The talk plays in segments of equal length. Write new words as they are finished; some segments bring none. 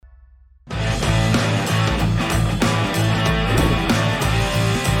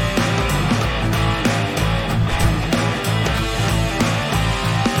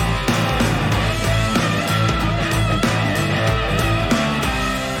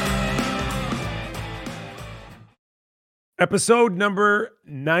Episode number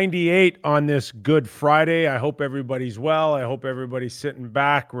 98 on this Good Friday. I hope everybody's well. I hope everybody's sitting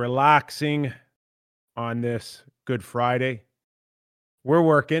back, relaxing on this Good Friday. We're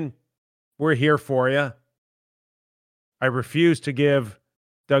working. We're here for you. I refuse to give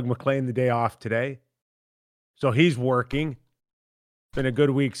Doug McLean the day off today. So he's working. Been a good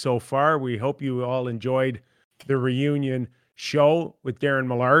week so far. We hope you all enjoyed the reunion show with Darren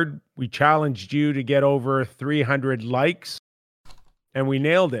Millard. We challenged you to get over 300 likes, and we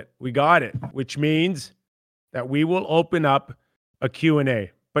nailed it. We got it, which means that we will open up a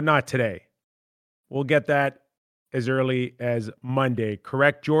Q&A, but not today. We'll get that as early as Monday.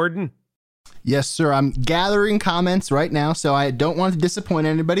 Correct, Jordan? Yes, sir. I'm gathering comments right now, so I don't want to disappoint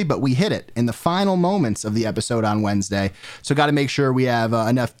anybody, but we hit it in the final moments of the episode on Wednesday. So got to make sure we have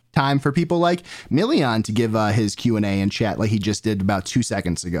enough time for people like Milian to give his Q&A and chat like he just did about 2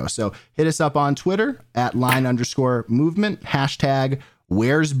 seconds ago. So hit us up on Twitter at @line_movement, hashtag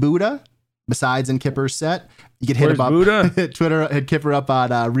Where's Buddha, besides in Kyper's set. You can hit him up, Twitter, hit Kyper up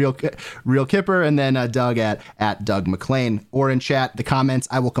on Real Kyper, and then Doug at Doug McLean, or in chat, the comments.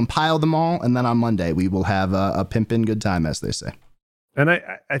 I will compile them all, and then on Monday we will have a pimpin' good time, as they say. And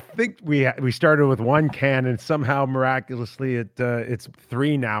I think we started with one can, and somehow miraculously it's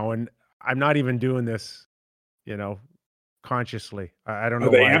 3 now, and I'm not even doing this, consciously. I don't know.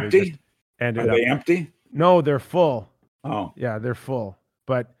 Are they why empty? Are they empty? No, they're full. Oh, yeah, they're full,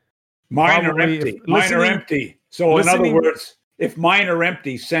 but. Mine are empty. Mine are empty. So in other words, if mine are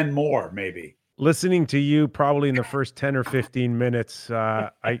empty, send more, maybe. Listening to you probably in the first 10 or 15 minutes,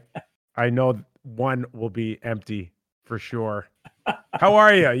 I know one will be empty for sure. How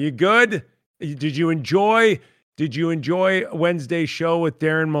are you? You good? Did you enjoy Wednesday's show with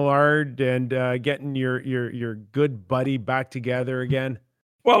Darren Millard and getting your good buddy back together again?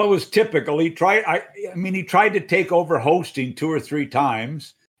 Well, it was typical. He tried to take over hosting 2 or 3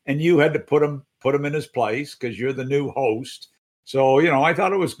 times. And you had to put him in his place because you're the new host. So, I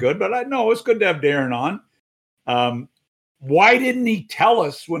thought it was good, but it's good to have Darren on. Why didn't he tell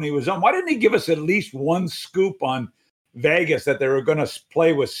us when he was on? Why didn't he give us at least one scoop on Vegas that they were going to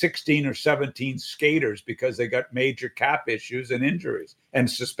play with 16 or 17 skaters because they got major cap issues and injuries and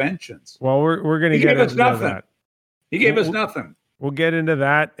suspensions? Well, we're going to get into that. He gave us nothing. We'll get into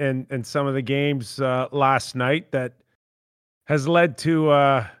that and some of the games last night that has led to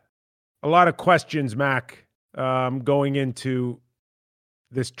a lot of questions, Mac, going into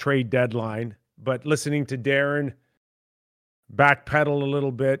this trade deadline. But listening to Darren backpedal a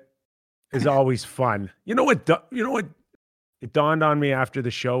little bit is always fun. You know what? It dawned on me after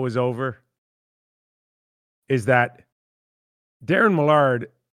the show was over is that Darren Millard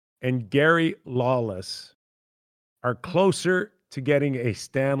and Gary Lawless are closer to getting a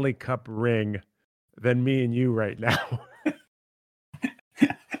Stanley Cup ring than me and you right now.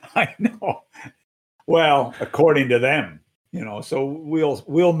 I know. Well, according to them, so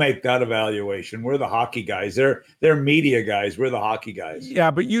we'll make that evaluation. We're the hockey guys. They're media guys. We're the hockey guys.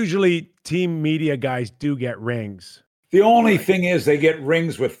 Yeah, but usually team media guys do get rings. The only thing is they get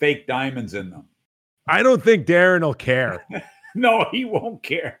rings with fake diamonds in them. I don't think Darren will care. No, he won't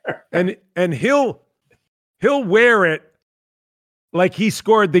care. And he'll wear it like he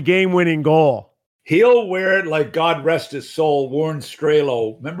scored the game-winning goal. He'll wear it like, God rest his soul, Warren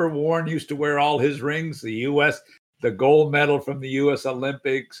Strelo. Remember Warren used to wear all his rings, the gold medal from the U.S.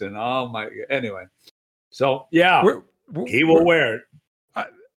 Olympics, and anyway. So, yeah, he will wear it.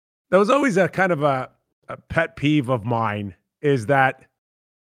 That was always a kind of a pet peeve of mine, is that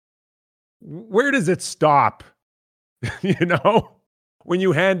where does it stop? When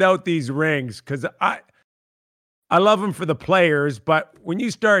you hand out these rings, because I love them for the players, but when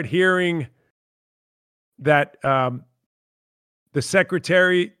you start hearing that the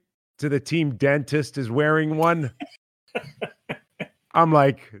secretary to the team dentist is wearing one, I'm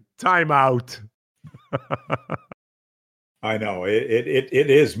like, time out. I know it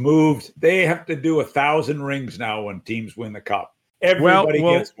is moved. They have to do 1,000 rings now when teams win the cup. Everybody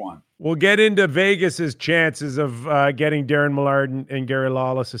gets one. We'll get into Vegas's chances of getting Darren Millard and Gary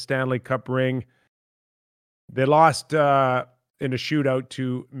Lawless a Stanley Cup ring. They lost in a shootout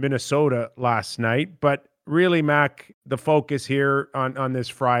to Minnesota last night, but really, Mac, the focus here on this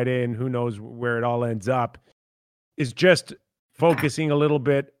Friday, and who knows where it all ends up, is just focusing a little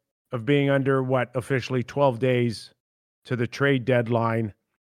bit of being under officially 12 days to the trade deadline.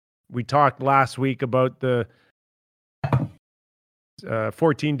 We talked last week about the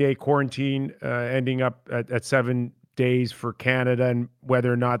 14-day quarantine ending up at 7 days for Canada, and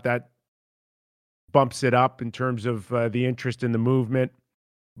whether or not that bumps it up in terms of the interest in the movement.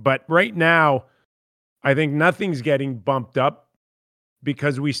 But right now, I think nothing's getting bumped up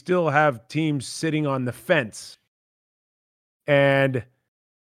because we still have teams sitting on the fence. And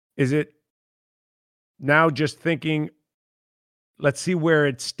is it now just thinking, let's see where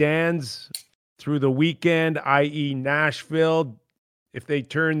it stands through the weekend, i.e. Nashville, if they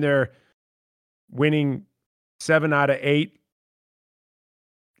turn their winning 7 out of 8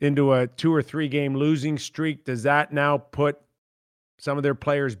 into a 2 or 3 game losing streak, does that now put some of their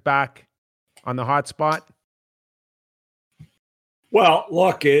players back on the hot spot? Well,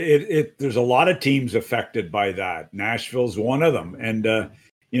 look, there's a lot of teams affected by that. Nashville's one of them. And,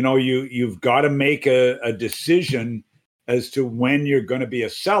 you've got to make a decision as to when you're going to be a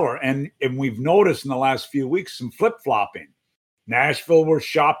seller. And we've noticed in the last few weeks some flip-flopping. Nashville were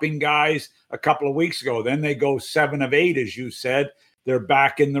shopping guys a couple of weeks ago. Then they go 7 of 8, as you said. They're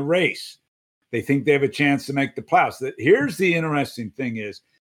back in the race. They think they have a chance to make the playoffs. Here's the interesting thing is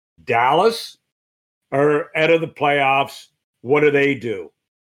Dallas are out of the playoffs. What do?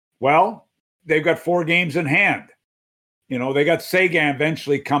 Well, they've got 4 games in hand. They got Sagan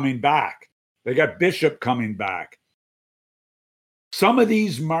eventually coming back. They got Bishop coming back. Some of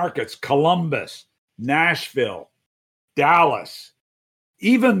these markets, Columbus, Nashville, Dallas,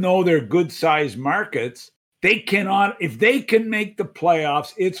 even though they're good-sized markets, they cannot, if they can make the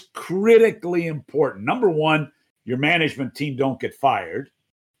playoffs, it's critically important. Number one, your management team don't get fired.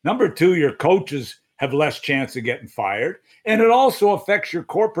 Number two, your coaches have less chance of getting fired. And it also affects your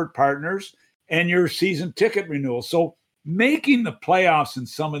corporate partners and your season ticket renewal. So making the playoffs in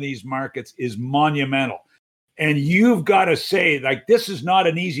some of these markets is monumental. And you've got to say, like, this is not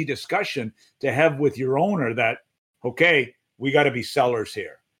an easy discussion to have with your owner that, okay, we got to be sellers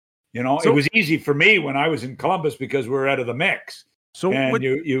here. It was easy for me when I was in Columbus because we were out of the mix. So and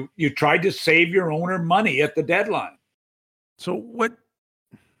you tried to save your owner money at the deadline. So what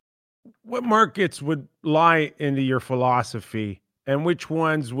markets would lie into your philosophy and which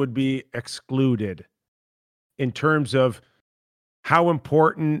ones would be excluded in terms of how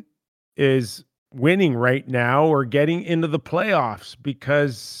important is winning right now or getting into the playoffs?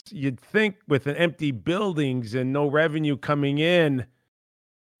 Because you'd think with an empty buildings and no revenue coming in,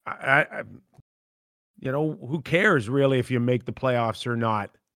 who cares really if you make the playoffs or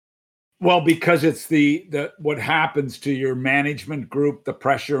not? Well, because it's the what happens to your management group, the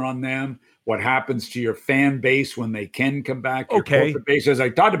pressure on them, what happens to your fan base when they can come back, your corporate base, as I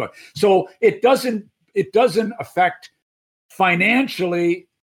talked about. So it doesn't affect financially.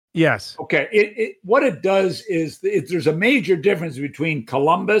 Yes. Okay. What it does is there's a major difference between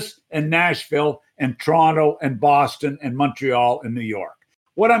Columbus and Nashville and Toronto and Boston and Montreal and New York.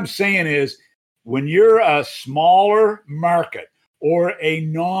 What I'm saying is when you're a smaller market or a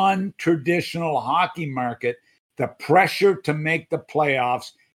non-traditional hockey market, the pressure to make the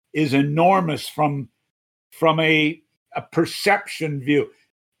playoffs is enormous from a perception view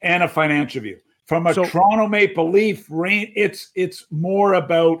and a financial view. From a Toronto Maple Leaf, it's more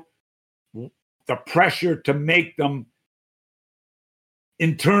about the pressure to make them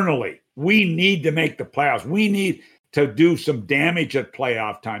internally. We need to make the playoffs. We need to do some damage at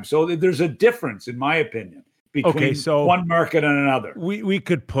playoff time. So there's a difference, in my opinion, between one market and another. We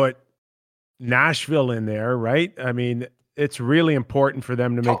could put Nashville in there, right? I mean, it's really important for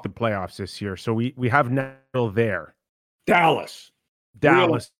them to make the playoffs this year. So we have Nashville there. Dallas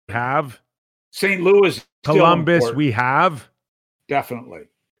we have. St. Louis, Columbus, we have. Definitely.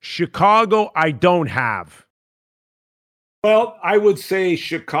 Chicago, I don't have. Well, I would say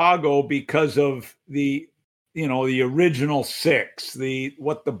Chicago because of the original 6,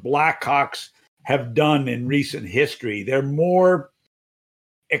 what the Blackhawks have done in recent history. They're more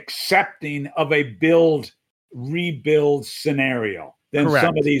accepting of a rebuild scenario than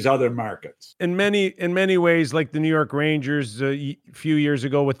some of these other markets. In many ways, like the New York Rangers a few years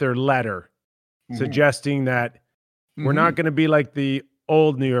ago with their letter suggesting that we're not going to be like the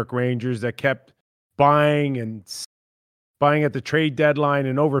old New York Rangers that kept buying at the trade deadline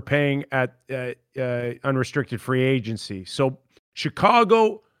and overpaying at unrestricted free agency. So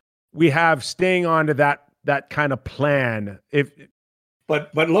Chicago, we have staying on to that kind of plan.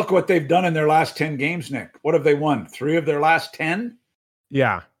 But look what they've done in their last 10 games, Nick. What have they won? 3 of their last 10?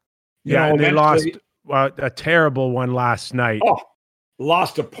 Yeah. And they lost a terrible one last night. Oh,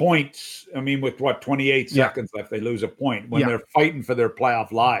 lost a point. I mean, with 28 seconds left, they lose a point when they're fighting for their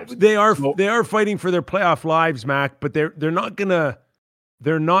playoff lives. They are fighting for their playoff lives, Mac, but they're not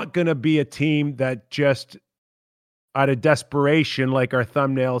gonna be a team that just out of desperation, like our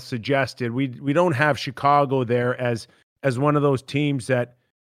thumbnail suggested. We don't have Chicago there as one of those teams that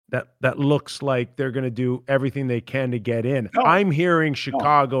looks like they're going to do everything they can to get in. No. I'm hearing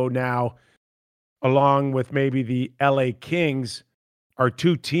Chicago now along with maybe the LA Kings, are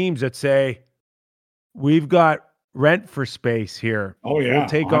two teams that say, we've got rent for space here. Oh, yeah. We'll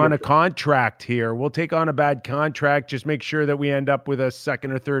take on a 100%. contract here. We'll take on a bad contract. Just make sure that we end up with a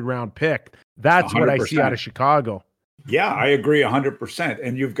second or third round pick. That's what I see out of 100%. Chicago. Yeah, I agree 100%.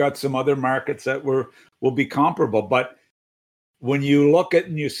 And you've got some other markets that will be comparable. But when you look at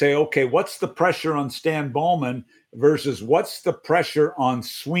and you say, okay, what's the pressure on Stan Bowman versus what's the pressure on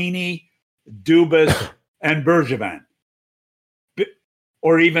Sweeney, Dubas, and Bergevin?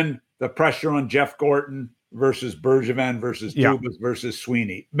 Or even the pressure on Jeff Gorton versus Bergevin versus Dubas versus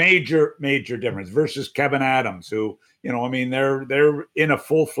Sweeney. Major difference versus Kevin Adams, who, they're in a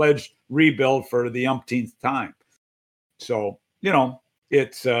full-fledged rebuild for the umpteenth time. So,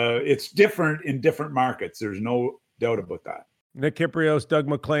 it's different in different markets. There's no doubt about that. Nick Kyprios, Doug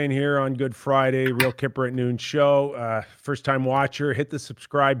McLean here on Good Friday, Real Kyper at Noon show. First-time watcher, hit the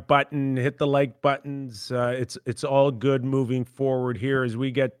subscribe button, hit the like buttons. It's all good moving forward here as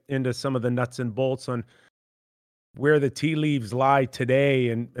we get into some of the nuts and bolts on where the tea leaves lie today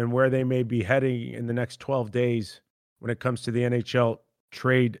and where they may be heading in the next 12 days when it comes to the NHL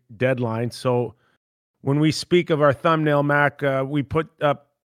trade deadline. So when we speak of our thumbnail, Mac, we put up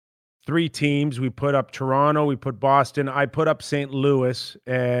 3 teams. We put up Toronto, we put Boston, I put up St. Louis.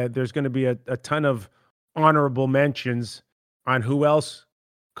 There's going to be a ton of honorable mentions on who else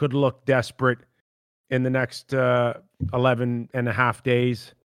could look desperate in the next 11 and a half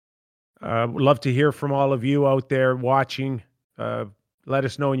days. Would love to hear from all of you out there watching. Let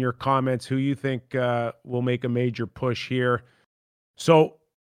us know in your comments who you think will make a major push here. So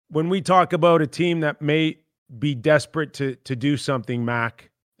when we talk about a team that may be desperate to do something, Mac,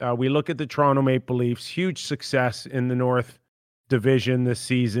 we look at the Toronto Maple Leafs, huge success in the North Division this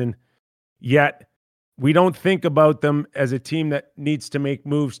season, yet we don't think about them as a team that needs to make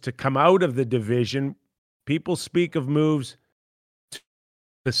moves to come out of the division. People speak of moves to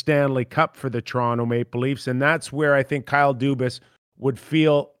the Stanley Cup for the Toronto Maple Leafs, and that's where I think Kyle Dubas would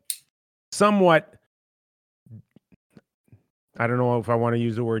feel somewhat, I don't know if I want to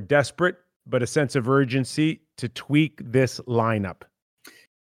use the word desperate, but a sense of urgency to tweak this lineup.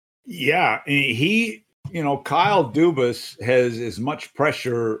 Yeah, Kyle Dubas has as much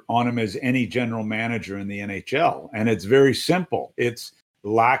pressure on him as any general manager in the NHL. And it's very simple. It's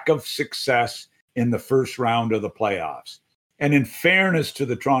lack of success in the first round of the playoffs. And in fairness to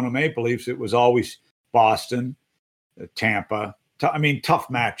the Toronto Maple Leafs, it was always Boston, Tampa. Tough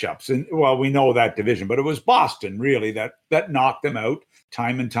matchups. And well, we know that division, but it was Boston really that knocked them out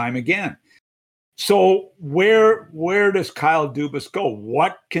time and time again. So where does Kyle Dubas go?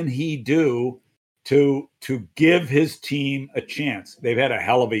 What can he do to give his team a chance? They've had a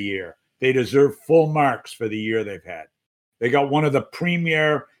hell of a year. They deserve full marks for the year they've had. They got one of the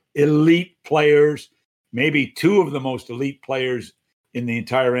premier elite players, maybe 2 of the most elite players in the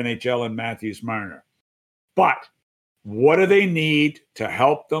entire NHL in Matthews Marner. But what do they need to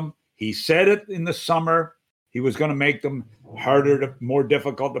help them? He said it in the summer. He was going to make them harder, more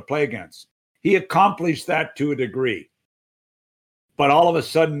difficult to play against. He accomplished that to a degree. But all of a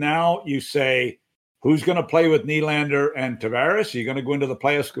sudden now you say, who's going to play with Nylander and Tavares? Are you going to go into the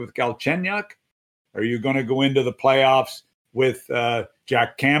playoffs with Galchenyuk? Are you going to go into the playoffs with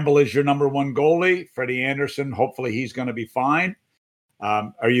Jack Campbell as your number 1 goalie? Freddie Anderson, hopefully he's going to be fine.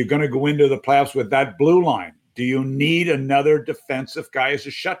 Are you going to go into the playoffs with that blue line? Do you need another defensive guy as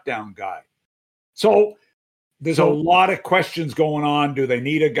a shutdown guy? So there's a lot of questions going on. Do they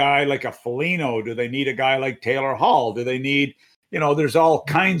need a guy like a Foligno? Do they need a guy like Taylor Hall? Do they need, there's all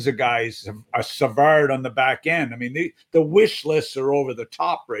kinds of guys, a Savard on the back end. The wish lists are over the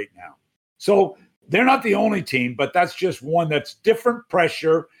top right now. So they're not the only team, but that's just one that's different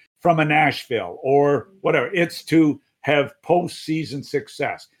pressure from a Nashville or whatever. It's to have postseason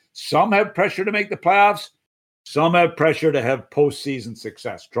success. Some have pressure to make the playoffs. Some have pressure to have postseason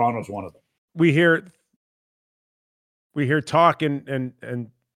success. Toronto's one of them. We hear talk and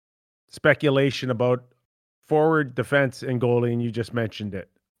speculation about forward, defense, and goalie, and you just mentioned it.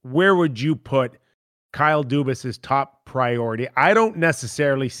 Where would you put Kyle Dubas's top priority? I don't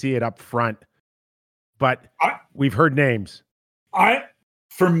necessarily see it up front, but we've heard names.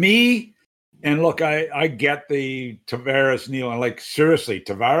 For me, and look, I get the Tavares, Nylander. Like, seriously,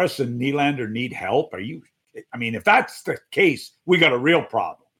 Tavares and Nylander need help. If that's the case, we got a real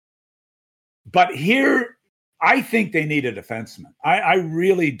problem. But here, I think they need a defenseman. I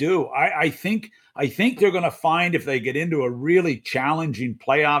really do. I think they're going to find, if they get into a really challenging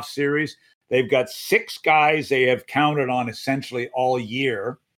playoff series, they've got 6 guys they have counted on essentially all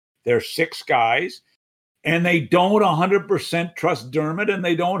year. They're 6 guys. And they don't 100% trust Dermott, and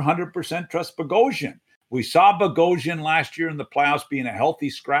they don't 100% trust Bogosian. We saw Bogosian last year in the playoffs being a healthy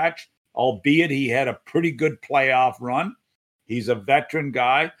scratch, albeit he had a pretty good playoff run. He's a veteran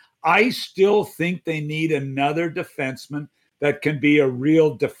guy. I still think they need another defenseman that can be a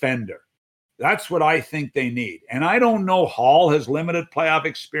real defender. That's what I think they need. And I don't know, Hall has limited playoff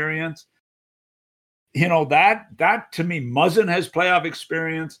experience. You know, that to me, Muzzin has playoff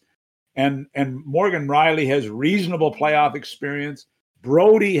experience, and Morgan Riley has reasonable playoff experience.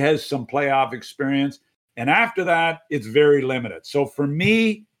 Brody has some playoff experience. And after that, it's very limited. So for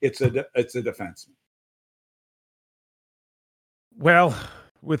me, it's a defenseman. Well,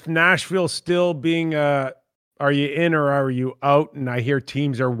 with Nashville still being are you in or are you out? And I hear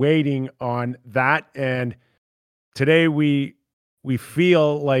teams are waiting on that. And today we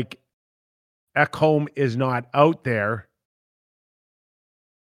feel like Ekholm is not out there.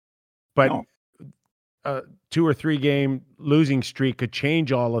 But No. A 2 or 3 game losing streak could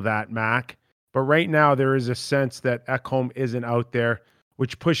change all of that, Mac. But right now there is a sense that Ekholm isn't out there,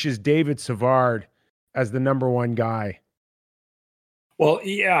 which pushes David Savard as the number one guy. Well,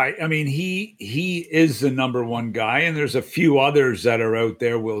 yeah, I mean, he is the number one guy, and there's a few others that are out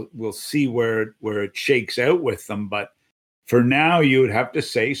there. We'll see where it shakes out with them, but for now, you would have to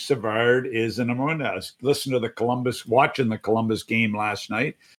say Savard is the number one. Listen to watching the Columbus game last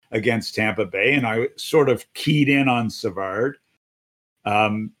night against Tampa Bay, and I sort of keyed in on Savard.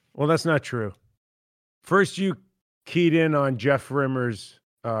 Well, that's not true. First, you keyed in on Jeff Rimmer's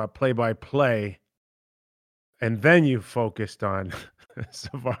play-by-play, and then you focused on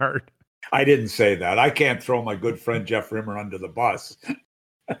Savard. I didn't say that. I can't throw my good friend Jeff Rimmer under the bus.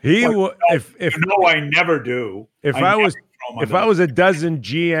 He would. I never do. If I was a dozen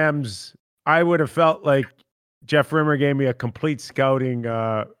GMs, I would have felt like Jeff Rimmer gave me a complete scouting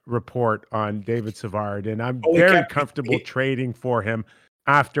report on David Savard, and I'm very comfortable trading for him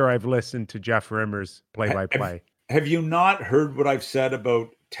after I've listened to Jeff Rimmer's play-by-play. Have you not heard what I've said about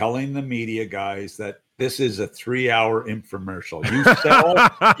telling the media guys that this is a 3-hour infomercial?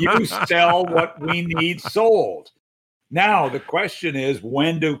 You sell what we need sold. Now, the question is,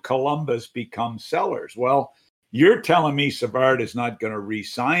 when do Columbus become sellers? Well, you're telling me Savard is not going to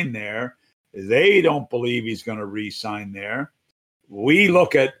re-sign there. They don't believe he's going to re-sign there. We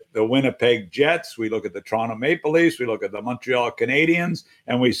look at the Winnipeg Jets, we look at the Toronto Maple Leafs, we look at the Montreal Canadiens,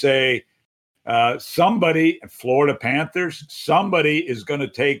 and we say somebody, Florida Panthers, somebody is going to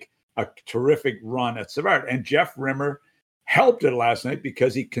take a terrific run at Savard. And Jeff Rimmer helped it last night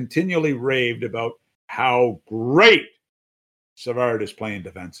because he continually raved about how great Savard is playing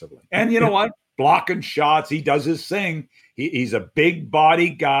defensively. And you know what? Blocking shots, he does his thing. He's a big body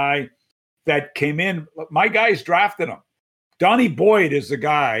guy that came in. My guys drafted him. Donnie Boyd is the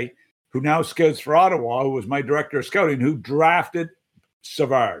guy who now scouts for Ottawa, who was my director of scouting, who drafted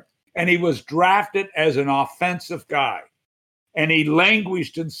Savard. And he was drafted as an offensive guy. And he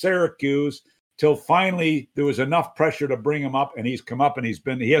languished in Syracuse till finally there was enough pressure to bring him up, and he's come up and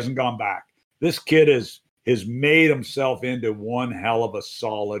he hasn't gone back. This kid has made himself into one hell of a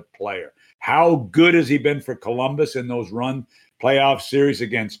solid player. How good has he been for Columbus in those run playoff series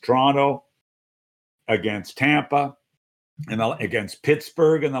against Toronto, against Tampa, and against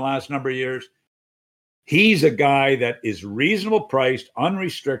Pittsburgh in the last number of years? He's a guy that is reasonable priced,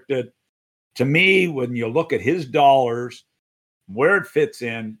 unrestricted. To me, when you look at his dollars, where it fits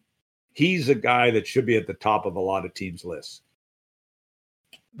in, he's a guy that should be at the top of a lot of teams' lists.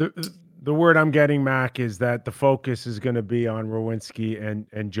 The word I'm getting, Mac, is that the focus is going to be on Rowinski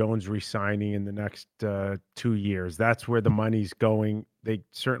and Jones re-signing in the next 2 years. That's where the money's going. They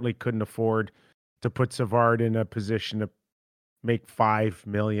certainly couldn't afford to put Savard in a position to make $5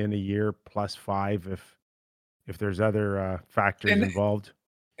 million a year plus 5 if there's other factors involved.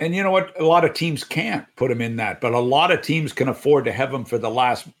 And you know what? A lot of teams can't put him in that, but a lot of teams can afford to have him for the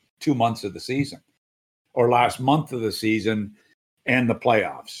last 2 months of the season or last month of the season and the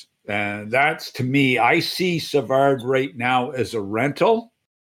playoffs. And that's, to me, I see Savard right now as a rental,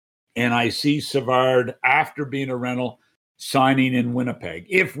 and I see Savard after being a rental signing in Winnipeg.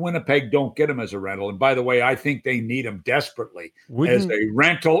 If Winnipeg don't get him as a rental, and by the way, I think they need him desperately as a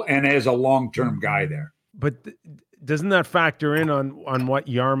rental and as a long-term guy there. But doesn't that factor in on what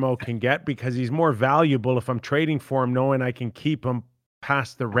Yarmo can get? Because he's more valuable if I'm trading for him, knowing I can keep him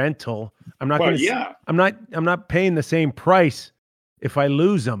past the rental. I'm not paying the same price if I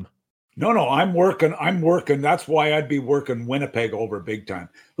lose him. No, I'm working. That's why I'd be working Winnipeg over big time.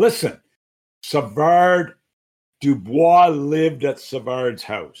 Listen, Savard, Dubois lived at Savard's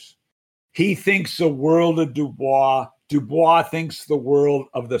house. He thinks the world of Dubois. Dubois thinks the world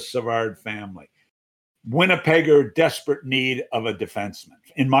of the Savard family. Winnipeg are in desperate need of a defenseman,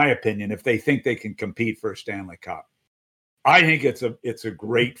 in my opinion, if they think they can compete for a Stanley Cup. I think it's a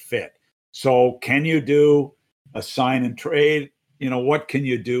great fit. So can you do a sign and trade? What can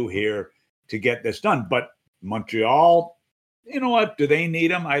you do here to get this done? But Montreal, you know what? Do they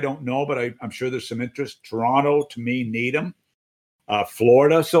need him? I don't know, but I'm sure there's some interest. Toronto, to me, need him.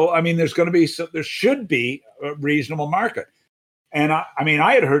 Florida. So, there should be a reasonable market. And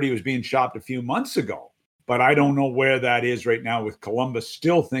I had heard he was being shopped a few months ago, but I don't know where that is right now with Columbus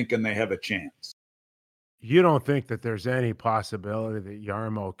still thinking they have a chance. You don't think that there's any possibility that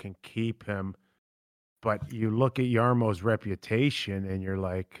Jarmo can keep him, but you look at Jarmo's reputation and you're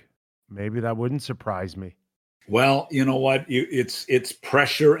like, maybe that wouldn't surprise me. Well, you know what? It's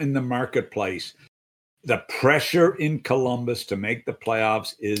pressure in the marketplace. The pressure in Columbus to make the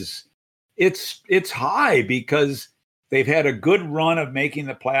playoffs it's high because they've had a good run of making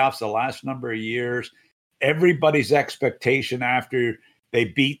the playoffs the last number of years. Everybody's expectation after they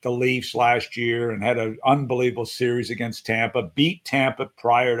beat the Leafs last year and had an unbelievable series against Tampa, beat Tampa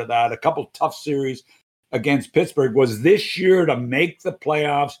prior to that, a couple tough series against Pittsburgh, was this year to make the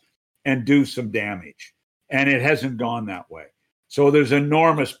playoffs and do some damage. And it hasn't gone that way. So there's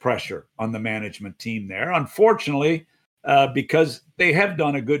enormous pressure on the management team there, unfortunately, because they have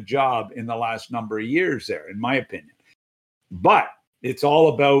done a good job in the last number of years there, in my opinion. But it's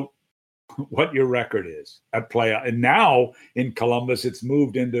all about what your record is at playoff. And now in Columbus, it's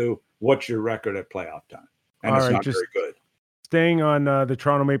moved into what's your record at playoff time. And it's not very good. Staying on the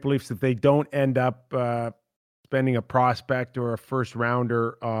Toronto Maple Leafs, if they don't end up spending a prospect or a first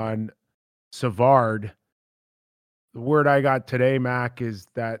rounder on Savard, the word I got today, Mac, is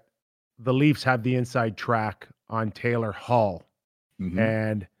that the Leafs have the inside track on Taylor Hall. Mm-hmm.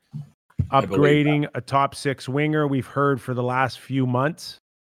 And upgrading a top six winger, we've heard for the last few months,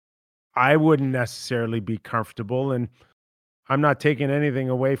 I wouldn't necessarily be comfortable. And I'm not taking anything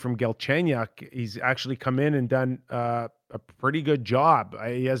away from Galchenyuk. He's actually come in and done a pretty good job.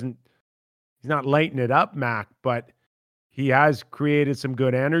 He's not lighting it up, Mac, but he has created some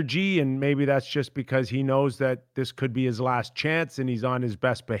good energy, and maybe that's just because he knows that this could be his last chance and he's on his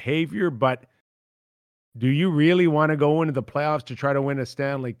best behavior. But do you really want to go into the playoffs to try to win a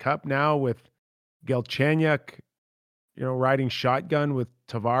Stanley Cup now with Galchenyuk, riding shotgun with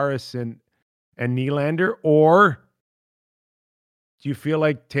Tavares and Nylander? Or do you feel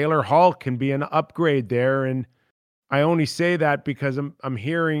like Taylor Hall can be an upgrade there? And I only say that because I'm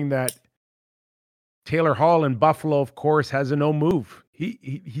hearing that Taylor Hall in Buffalo, of course, has a no move.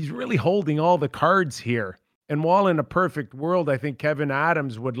 He's really holding all the cards here. And while in a perfect world, I think Kevin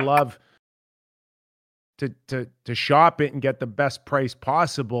Adams would love to shop it and get the best price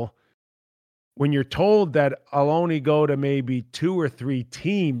possible. When you're told that I'll only go to maybe 2 or 3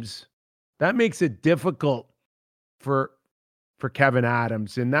 teams, that makes it difficult for Kevin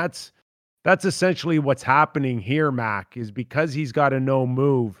Adams. And that's essentially what's happening here, Mac, is because he's got a no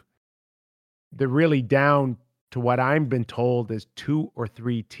move. They're really down to what I've been told is 2 or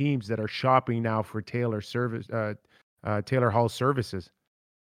 3 teams that are shopping now for Taylor Hall services.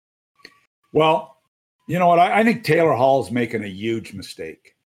 Well, you know what? I think Taylor Hall's making a huge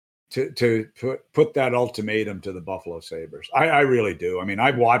mistake to put that ultimatum to the Buffalo Sabres. I really do.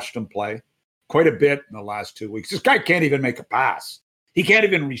 I've watched him play quite a bit in the last 2 weeks. This guy can't even make a pass. He can't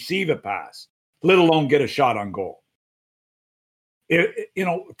even receive a pass, let alone get a shot on goal.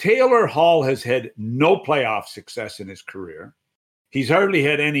 Taylor Hall has had no playoff success in his career. He's hardly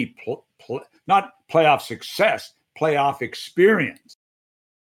had any, not playoff success, playoff experience.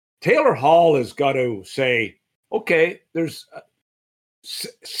 Taylor Hall has got to say, okay, there's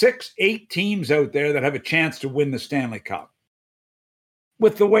 6, 8 teams out there that have a chance to win the Stanley Cup.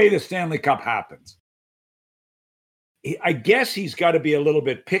 With the way the Stanley Cup happens, I guess he's got to be a little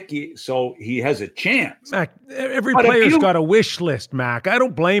bit picky so he has a chance. Mac, every player's got a wish list, Mac. I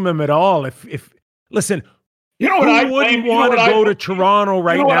don't blame him at all. If listen, who wouldn't want to go to Toronto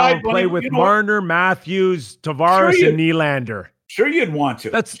right now and play with Marner, Matthews, Tavares, and Nylander? Sure, you'd want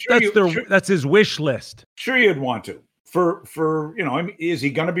to. That's his wish list. Sure, you'd want to. Is he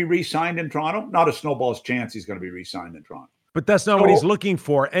going to be re-signed in Toronto? Not a snowball's chance he's going to be re-signed in Toronto. But that's not what he's looking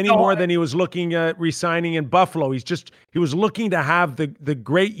for any more than he was looking at re-signing in Buffalo. He was looking to have the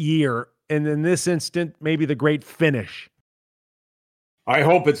great year, and in this instant, maybe the great finish. I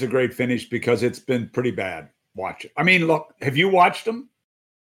hope it's a great finish because it's been pretty bad. Watch it. Look, have you watched him?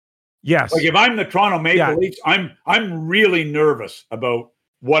 Yes. Like if I'm the Toronto Maple Leafs, I'm really nervous about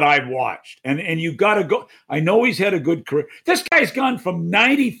what I've watched. And you got to go. I know he's had a good career. This guy's gone from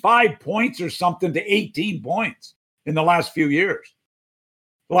 95 points or something to 18 points in the last few years.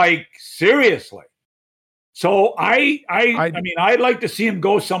 Like, seriously. So I mean, I'd like to see him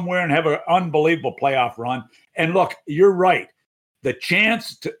go somewhere and have an unbelievable playoff run. And look, you're right. The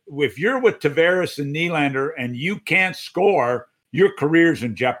chance to, if you're with Tavares and Nylander and you can't score, your career's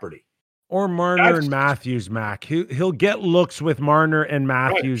in jeopardy. Or Marner and Matthews, Mac. He'll get looks with Marner and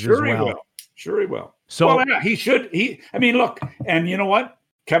Matthews as well. Sure he will. So well, yeah, he should. I mean, look, and you know what?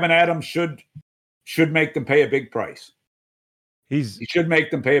 Kevin Adams should make them pay a big price. He should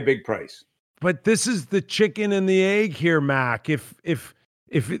make them pay a big price. But this is the chicken and the egg here, Mac. If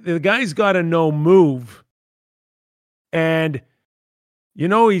the guy's got a no move, and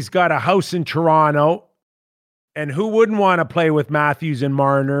he's got a house in Toronto, and who wouldn't want to play with Matthews and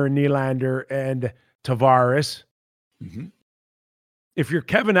Marner and Nylander and Tavares? Mm-hmm. If you're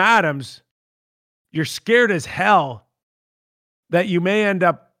Kevin Adams, you're scared as hell that you may end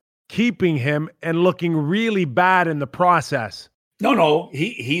up keeping him and looking really bad in the process. No,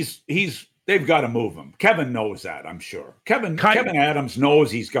 they've got to move him. Kevin knows that, I'm sure. Kevin Adams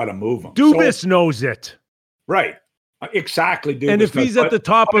knows he's got to move him. Dubas knows it. Right. Exactly. Dubas and if he's at the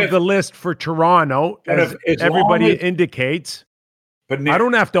top of the list for Toronto, as everybody indicates, but Nick, I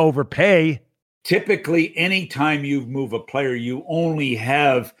don't have to overpay. Typically, anytime you move a player, you only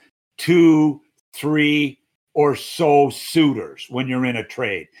have 2, 3 or so suitors when you're in a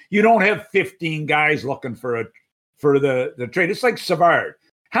trade. You don't have 15 guys looking for the trade. It's like Savard.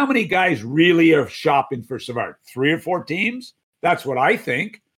 How many guys really are shopping for Savard? 3 or 4 teams? That's what I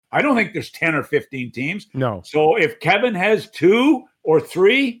think. I don't think there's 10 or 15 teams. No. So if Kevin has 2 or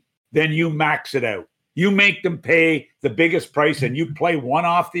 3, then you max it out. You make them pay the biggest price and you play one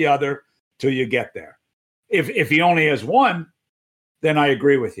off the other till you get there. If he only has 1, then I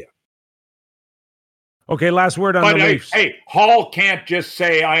agree with you. Okay, last word on the Leafs. Hey, Hall can't just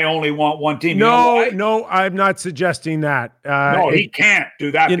say, I only want 1 team. No, I'm not suggesting that. No, he can't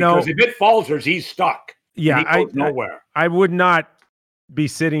do that because if it falters, he's stuck. Yeah, he goes nowhere. I would not be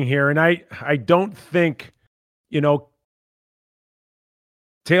sitting here, and I don't think,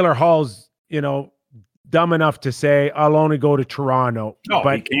 Taylor Hall's, dumb enough to say I'll only go to Toronto. No,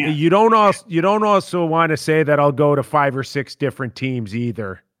 but he can't. you don't also want to say that I'll go to 5 or 6 different teams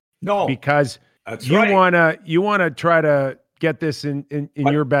either. No, because that's you right. you want to try to get this in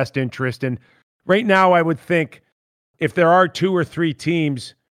your best interest. And right now, I would think if there are 2 or 3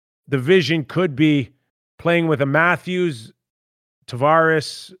 teams, the vision could be playing with a Matthews,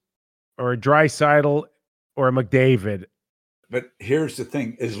 Tavares, or a Draisaitl, or a McDavid. But here's the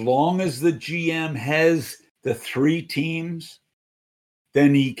thing. As long as the GM has the 3 teams,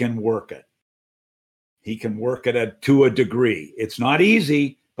 then he can work it. He can work it to a degree. It's not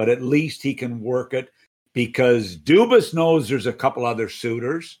easy, but at least he can work it because Dubas knows there's a couple other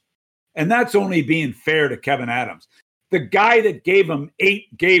suitors, and that's only being fair to Kevin Adams. The guy that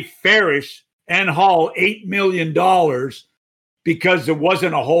gave Farish and Hall $8 million because there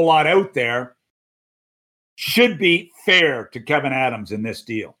wasn't a whole lot out there should be fair to Kevin Adams in this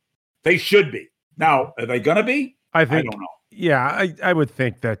deal. They should be. Now, are they going to be? I don't know. Yeah, I would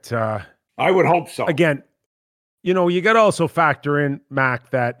think that. I would hope so. Again, you got to also factor in, Mac,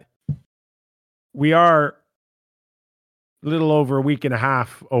 that we are a little over a week and a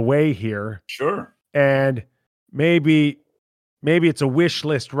half away here. Sure. And maybe it's a wish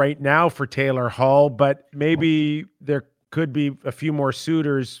list right now for Taylor Hall, but maybe there could be a few more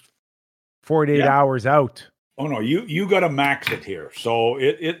suitors 48 hours out. Oh no, you got to max it here. So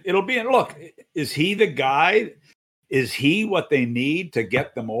it'll be. Look, is he the guy? Is he what they need to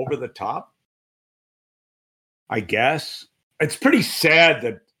get them over the top? I guess it's pretty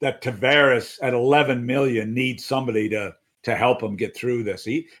sad that Tavares at 11 million needs somebody to help him get through this.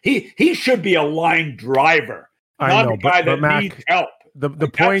 He should be a line driver, not a guy that Mac, needs help.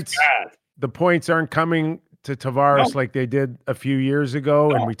 The points aren't coming to Tavares like they did a few years ago,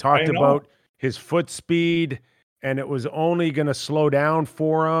 and we talked about his foot speed, and it was only going to slow down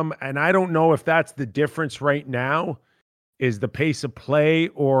for him. And I don't know if that's the difference right now, is the pace of play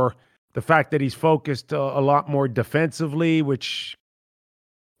or the fact that he's focused a lot more defensively, which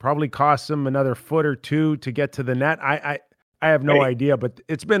probably costs him another foot or 2 to get to the net. I have no idea, but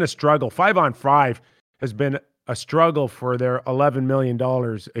it's been a struggle. 5-on-5 has been a struggle for their $11 million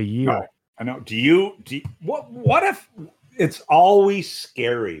a year. No, I know. What if it's always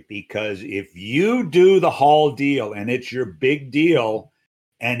scary, because if you do the Hall deal and it's your big deal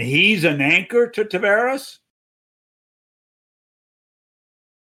and he's an anchor to Tavares,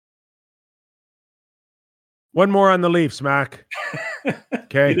 one more on the Leafs, Mac.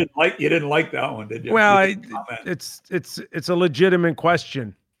 Okay. You didn't like that one, did you? Well, it's a legitimate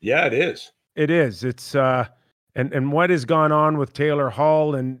question. Yeah, it is. It is. It's and what has gone on with Taylor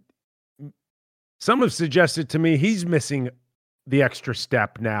Hall, and some have suggested to me he's missing the extra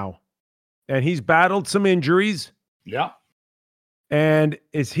step now. And he's battled some injuries. Yeah. And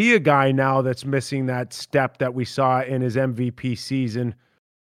is he a guy now that's missing that step that we saw in his MVP season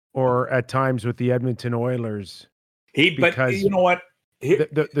or at times with the Edmonton Oilers? But you know what?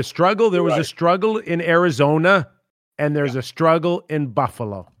 The struggle, there was a struggle in Arizona and there's a struggle in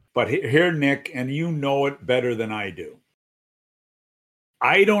Buffalo. But here, Nick, and you know it better than I do.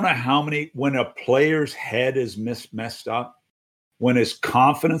 I don't know how many, when a player's head is messed up, when his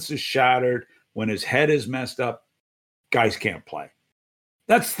confidence is shattered, when his head is messed up, guys can't play.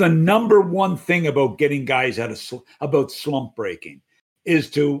 That's the number one thing about getting guys about slump breaking, is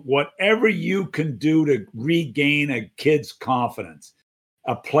to whatever you can do to regain a kid's confidence,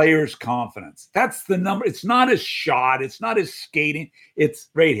 a player's confidence. That's the number. It's not his shot. It's not his skating. It's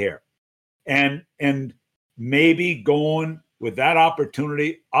right here. And maybe going with that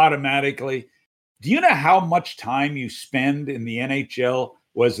opportunity automatically. Do you know how much time you spend in the NHL,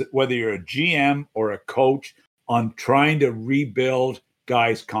 whether you're a GM or a coach, on trying to rebuild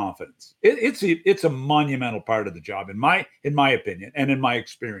guys' confidence? It's a monumental part of the job, in my opinion and in my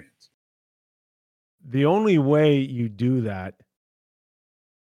experience. The only way you do that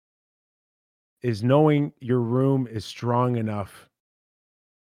is knowing your room is strong enough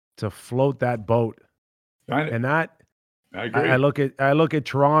to float that boat. And that, I agree. I look at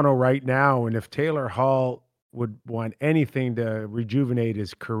Toronto right now, and if Taylor Hall would want anything to rejuvenate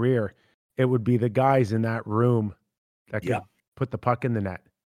his career, it would be the guys in that room that could put the puck in the net.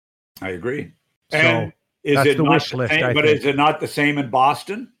 I agree. So and is that's it the not wish the list? same, but is it not the same in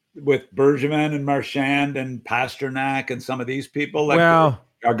Boston with Bergevin and Marchand and Pasternak and some of these people? Like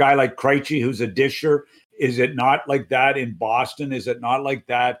a guy like Krejci, who's a disher. Is it not like that in Boston? Is it not like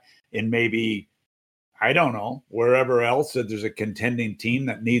that in maybe, I don't know, wherever else that there's a contending team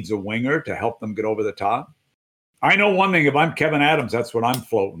that needs a winger to help them get over the top? I know one thing, if I'm Kevin Adams, that's what I'm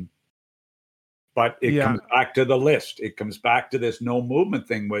floating. But it comes back to the list. It comes back to this no movement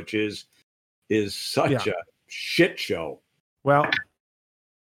thing, which is such a shit show. Well,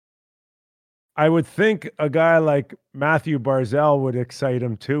 I would think a guy like Matthew Barzal would excite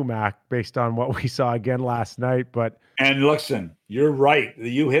him too, Mac, based on what we saw again last night. And listen, you're right.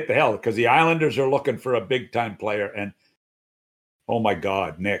 You hit the hell, because the Islanders are looking for a big-time player. And, oh, my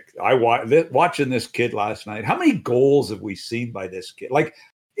God, Nick, watching this kid last night. How many goals have we seen by this kid? Like,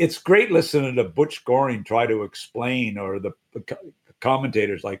 it's great listening to Butch Goring try to explain, or the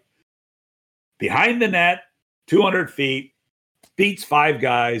commentators, like, behind the net, 200 feet, beats 5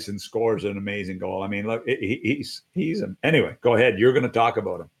 guys and scores an amazing goal. I mean, look, he's anyway, go ahead. You're going to talk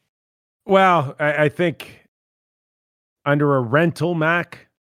about him. Well, I think under a rental, Mac,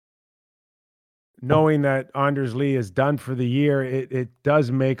 knowing that Anders Lee is done for the year, it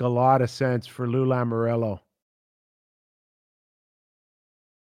does make a lot of sense for Lou Lamoriello.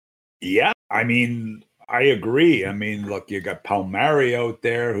 Yeah, I mean, I agree. I mean, look, you got Palmieri out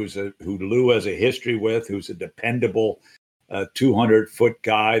there, who Lou has a history with, who's a dependable 200-foot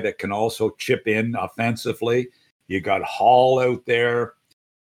guy that can also chip in offensively. You got Hall out there.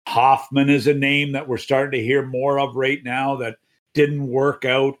 Hoffman is a name that we're starting to hear more of right now that didn't work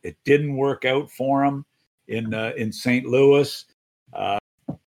out. It didn't work out for him in St. Louis. Well,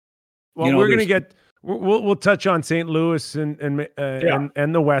 we're going to get. We'll touch on St. Louis and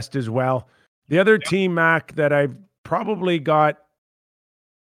the West as well. The other team, Mac, that I've probably got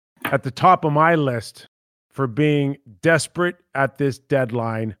at the top of my list for being desperate at this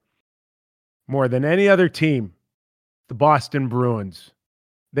deadline more than any other team, the Boston Bruins.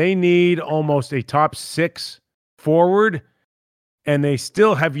 They need almost a top 6 forward, and they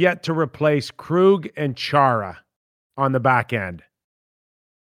still have yet to replace Krug and Chara on the back end.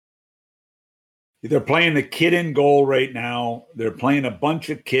 They're playing the kid in goal right now. They're playing a bunch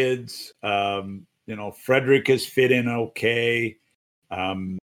of kids. Frederick has fit in okay.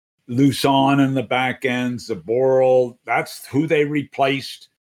 Luson in the back end, Zaboral. That's who they replaced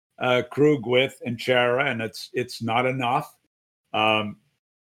Krug with, and Chara, and it's not enough.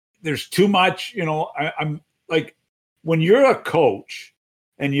 There's too much. I'm like, when you're a coach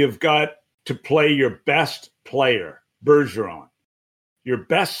and you've got to play your best player, Bergeron, your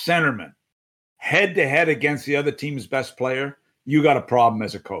best centerman, head-to-head against the other team's best player, you got a problem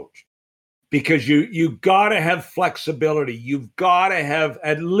as a coach. Because you got to have flexibility. You've got to have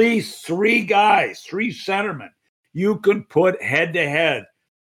at least 3 guys, 3 centermen you can put head-to-head.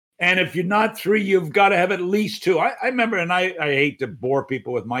 And if you're not 3, you've got to have at least 2. I remember, and I hate to bore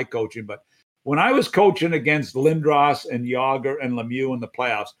people with my coaching, but when I was coaching against Lindros and Yager and Lemieux in the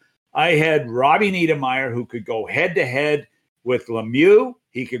playoffs, I had Robbie Niedermeyer, who could go head-to-head with Lemieux.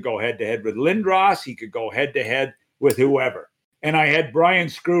 He could go head-to-head with Lindros. He could go head-to-head with whoever. And I had Brian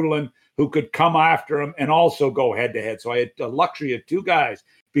Scrudelin, who could come after him and also go head-to-head. So I had the luxury of two guys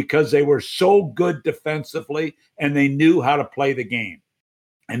because they were so good defensively and they knew how to play the game.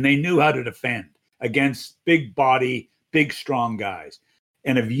 And they knew how to defend against big body, big, strong guys.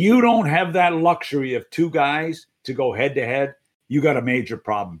 And if you don't have that luxury of two guys to go head-to-head, you got a major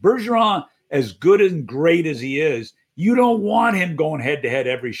problem. Bergeron, as good and great as he is, you don't want him going head-to-head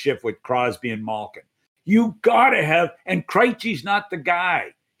every shift with Crosby and Malkin. You got to have, and Krejci's not the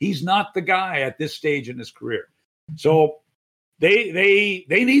guy. He's not the guy at this stage in his career. So they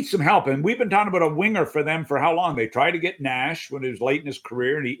need some help. And we've been talking about a winger for them for how long? They tried to get Nash when he was late in his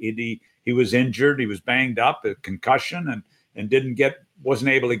career, and he was injured. He was banged up, a concussion, and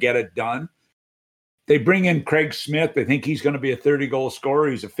wasn't able to get it done. They bring in Craig Smith. They think he's going to be a 30-goal scorer.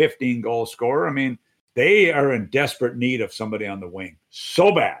 He's a 15-goal scorer. I mean, they are in desperate need of somebody on the wing.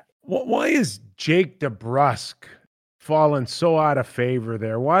 So bad. Why is Jake DeBrusk fallen so out of favor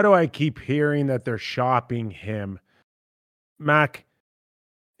there? Why do I keep hearing that they're shopping him? Mac,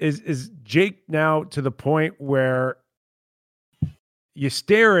 is Jake now to the point where you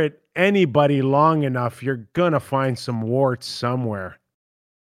stare at anybody long enough, you're going to find some warts somewhere?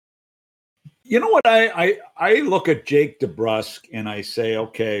 You know what? I look at Jake DeBrusk and I say,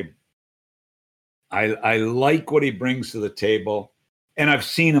 okay, I like what he brings to the table. And I've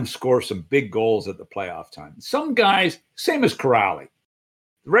seen him score some big goals at the playoff time. Some guys, same as Corrali.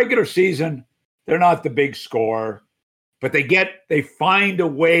 The regular season, they're not the big scorer, but they find a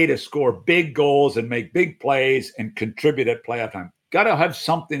way to score big goals and make big plays and contribute at playoff time. Got to have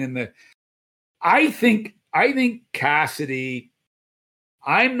something in the. I think Cassidy.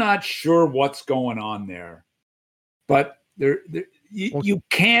 I'm not sure what's going on there, but you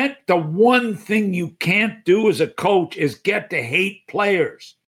can't. The one thing you can't do as a coach is get to hate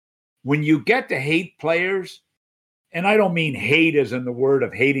players. When you get to hate players, and I don't mean hate as in the word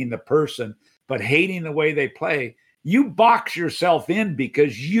of hating the person, but hating the way they play, you box yourself in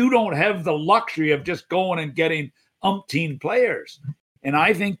because you don't have the luxury of just going and getting umpteen players. And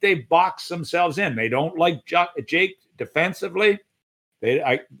I think they box themselves in. They don't like Jake defensively.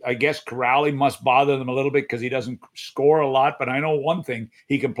 I guess Corrali must bother them a little bit because he doesn't score a lot. But I know one thing: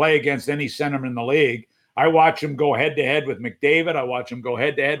 he can play against any centerman in the league. I watch him go head-to-head with McDavid. I watch him go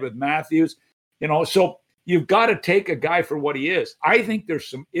head-to-head with Matthews. So you've got to take a guy for what he is. I think there's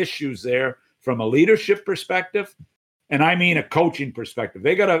some issues there from a leadership perspective, and I mean a coaching perspective.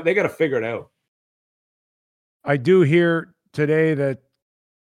 They gotta figure it out. I do hear today that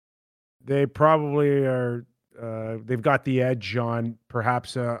they probably are. They've got the edge on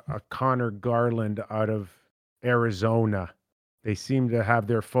perhaps a Connor Garland out of Arizona. They seem to have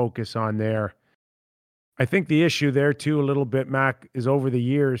their focus on there. I think the issue there too, a little bit, Mac, is over the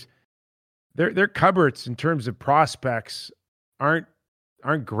years, their cupboards in terms of prospects aren't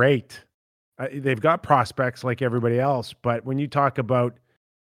great. They've got prospects like everybody else, but when you talk about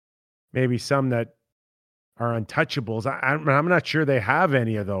maybe some that are untouchables, I'm not sure they have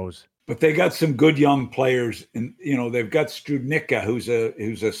any of those. But they got some good young players, and they've got Studnicka, who's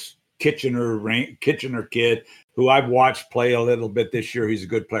a Kitchener kid who I've watched play a little bit this year. He's a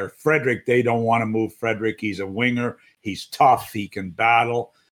good player. Frederick, they don't want to move Frederick. He's a winger. He's tough. He can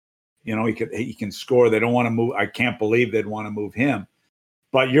battle. He can score. They don't want to move. I can't believe they'd want to move him.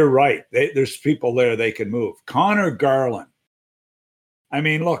 But you're right. There's people there they can move. Connor Garland. I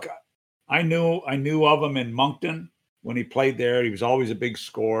mean, look, I knew of him in Moncton. When he played there, he was always a big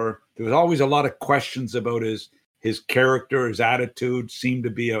scorer. There was always a lot of questions about his character, his attitude seemed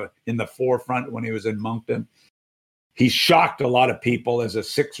to be in the forefront when he was in Moncton. He shocked a lot of people as a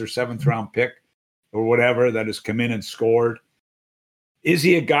 6th or 7th round pick or whatever that has come in and scored. Is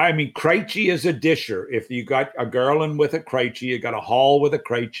he a guy? I mean, Krejci is a disher. If you got a Garland with a Krejci, you got a Hall with a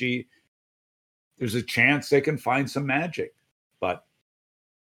Krejci, there's a chance they can find some magic. But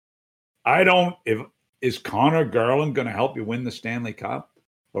is Connor Garland going to help you win the Stanley Cup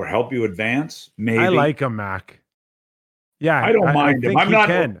or help you advance? Maybe. I like him, Mac. Yeah, I don't mind him. I'm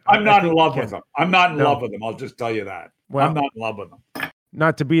not in love with him. I'm not in No. love with him. I'll just tell you that. Well, I'm not in love with him.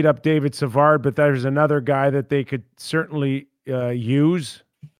 Not to beat up David Savard, but there's another guy that they could certainly use.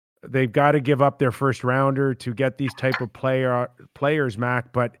 They've got to give up their first rounder to get these type of players,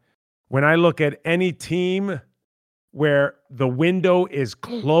 Mac. But when I look at any team where the window is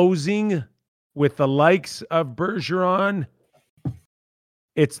closing with the likes of Bergeron,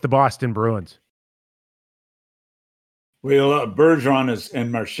 it's the Boston Bruins. Well, Bergeron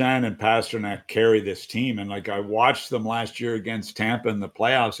and Marchand and Pasternak carry this team. And I watched them last year against Tampa in the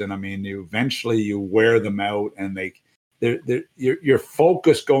playoffs. And I mean, eventually you wear them out and your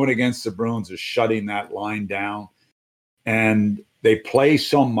focus going against the Bruins is shutting that line down, and they play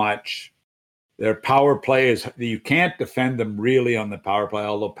so much. Their power play is, you can't defend them really on the power play,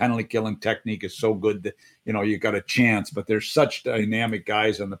 although penalty killing technique is so good that, you got a chance, but there's such dynamic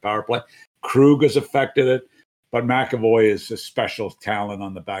guys on the power play. Krug has affected it, but McAvoy is a special talent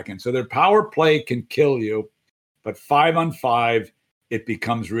on the back end. So their power play can kill you, but 5-on-5, it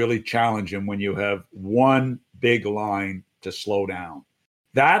becomes really challenging when you have one big line to slow down.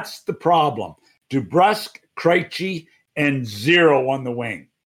 That's the problem. DeBrusk, Krejci, and zero on the wing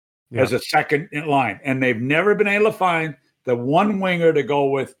as a second line. And they've never been able to find the one winger to go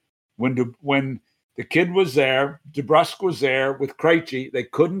with when the kid was there, DeBrusk was there with Krejci. They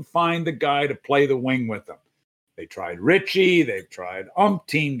couldn't find the guy to play the wing with them. They tried Richie, they've tried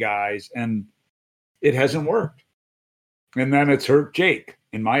umpteen guys, and it hasn't worked. And then it's hurt Jake,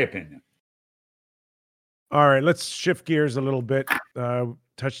 in my opinion. All right, let's shift gears a little bit.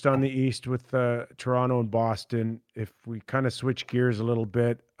 Touched on the East with Toronto and Boston. If we kind of switch gears a little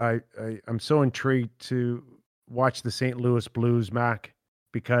bit, I'm so intrigued to watch the St. Louis Blues, Mac,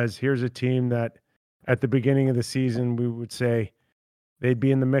 because here's a team that at the beginning of the season we would say they'd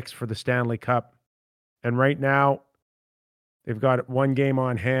be in the mix for the Stanley Cup. And right now they've got one game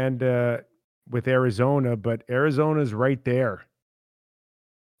on hand with Arizona, but Arizona's right there.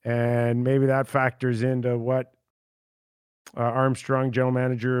 And maybe that factors into what Armstrong, general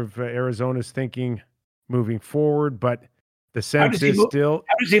manager of Arizona, is thinking moving forward. But the sense is still...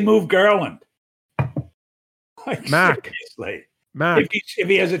 How does he move Garland? Mac. If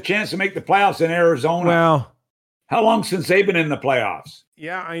he has a chance to make the playoffs in Arizona, well, how long since they've been in the playoffs?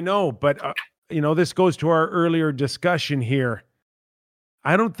 Yeah, I know. But, this goes to our earlier discussion here.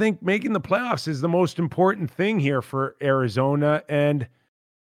 I don't think making the playoffs is the most important thing here for Arizona. And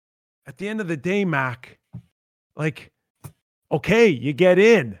at the end of the day, Mac, okay, you get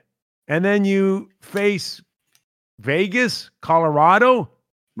in, and then you face Vegas, Colorado.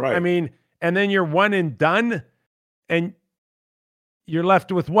 Right. I mean, and then you're one and done, and you're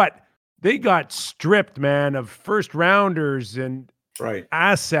left with what? They got stripped, man, of first rounders and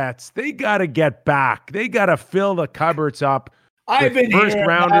assets. They got to get back. They got to fill the cupboards up with first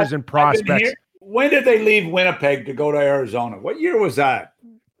rounders and prospects. When did they leave Winnipeg to go to Arizona? What year was that?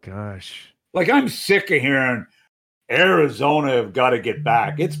 Gosh. I'm sick of hearing Arizona have got to get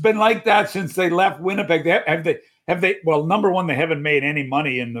back. It's been like that since they left Winnipeg. Have they? Well, number one, they haven't made any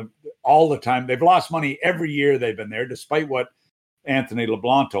money all the time. They've lost money every year they've been there, despite what Anthony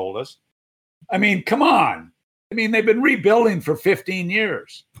LeBlanc told us. I mean, come on. I mean, they've been rebuilding for 15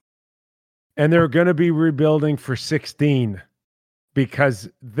 years. And they're going to be rebuilding for 16 because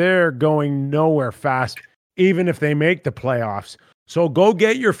they're going nowhere fast, even if they make the playoffs. So go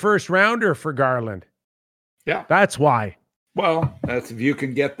get your first rounder for Garland. Yeah. That's why. Well, if you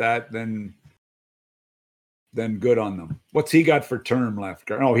can get that, then good on them. What's he got for term left?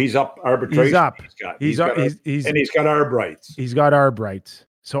 Oh, he's up arbitration. He's up. He's got arb rights. He's got arb rights.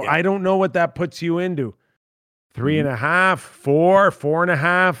 So yeah. I don't know what that puts you into. 3.5, 4,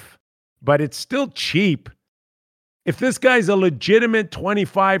 4.5, but it's still cheap. If this guy's a legitimate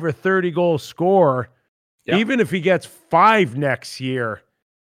 25 or 30 goal scorer, even if he gets 5 next year,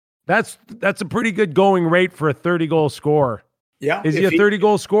 that's a pretty good going rate for a 30 goal scorer. Yeah. Is he a 30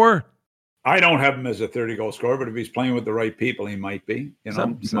 goal scorer? I don't have him as a 30 goal scorer, but if he's playing with the right people, he might be.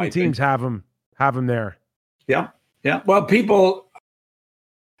 Some teams have him there. Yeah. Yeah. Well, people,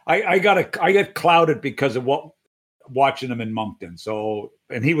 I get clouded because of watching him in Moncton. So,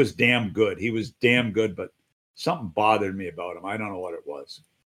 and he was damn good. But something bothered me about him. I don't know what it was.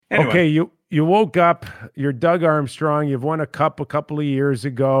 Anyway. Okay, you woke up, you're Doug Armstrong, you've won a cup a couple of years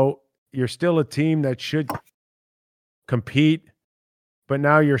ago. You're still a team that should compete, but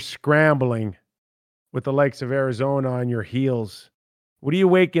now you're scrambling with the likes of Arizona on your heels. What are you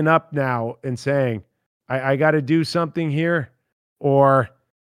waking up now and saying, I got to do something here? Or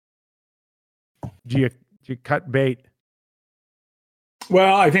do you cut bait?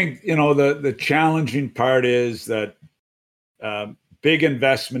 Well, I think, the challenging part is that big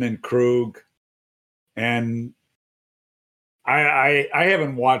investment in Krug. And I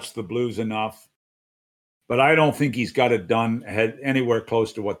haven't watched the Blues enough, but I don't think he's got it done anywhere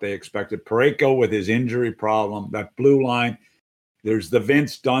close to what they expected. Parayko with his injury problem, that blue line, there's the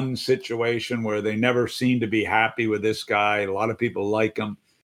Vince Dunn situation where they never seem to be happy with this guy. A lot of people like him.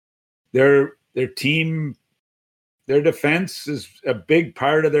 Their team, their defense is a big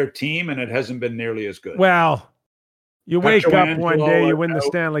part of their team, and it hasn't been nearly as good. Well, you wake up one day, you win the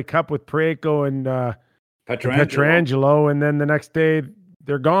Stanley Cup with Parayko and Pietrangelo, and then the next day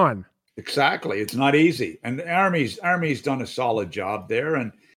they're gone. Exactly. It's not easy. And the Army's done a solid job there.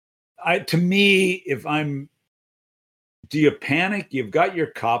 And to me, do you panic? You've got your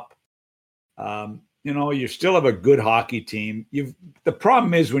cup. You still have a good hockey team. The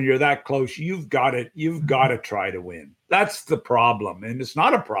problem is when you're that close, you've got to try to win. That's the problem. And it's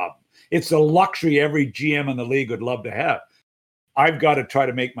not a problem. It's a luxury every GM in the league would love to have. I've got to try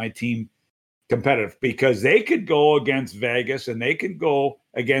to make my team competitive because they could go against Vegas and they could go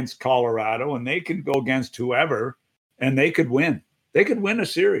against Colorado and they could go against whoever and they could win. They could win a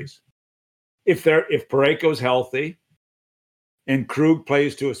series. If Parayko's healthy and Krug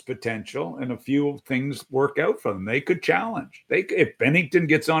plays to his potential and a few things work out for them, they could challenge. If Bennington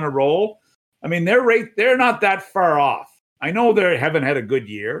gets on a roll, I mean, they're not that far off. I know they haven't had a good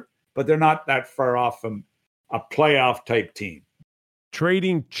year, but they're not that far off from a playoff type team.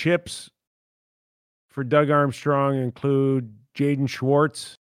 Trading chips for Doug Armstrong include Jaden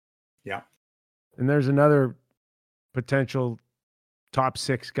Schwartz. Yeah. And there's another potential top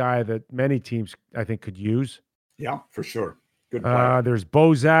 6 guy that many teams, I think, could use. Yeah, for sure. Good player. There's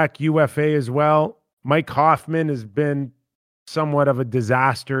Bozak, UFA as well. Mike Hoffman has been somewhat of a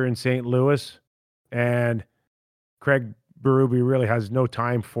disaster in St. Louis. And Craig Berube really has no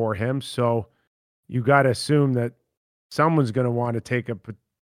time for him. So you got to assume that someone's going to want to take a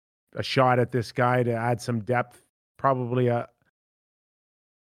shot at this guy to add some depth, probably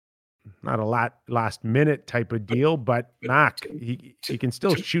not a last minute type of deal, but Mac, he can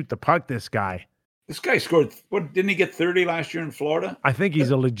still shoot the puck, this guy. This guy scored, didn't he get 30 last year in Florida? I think he's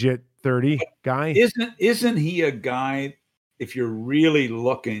a legit 30 guy. Isn't he a guy, if you're really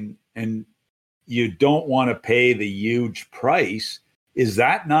looking and you don't want to pay the huge price, is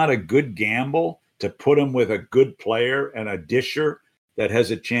that not a good gamble to put him with a good player and a disher that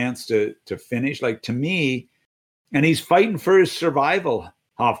has a chance to finish? Like, to me, and he's fighting for his survival,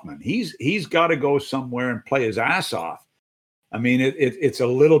 Hoffman. He's got to go somewhere and play his ass off. I mean, it's a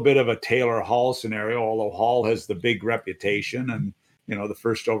little bit of a Taylor Hall scenario, although Hall has the big reputation and, the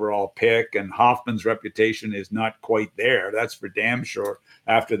first overall pick, and Hoffman's reputation is not quite there. That's for damn sure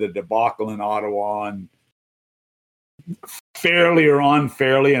after the debacle in Ottawa, and fairly or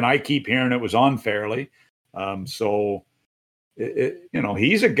unfairly, and I keep hearing it was unfairly. So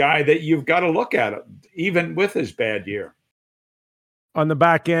he's a guy that you've got to look at, even with his bad year. On the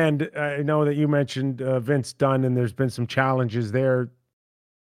back end, I know that you mentioned Vince Dunn, and there's been some challenges there.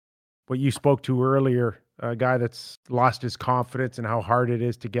 What you spoke to earlier, a guy that's lost his confidence and how hard it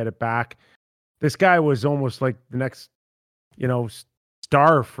is to get it back. This guy was almost like the next,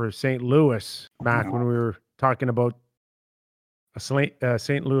 star for St. Louis, Mac, when we were talking about a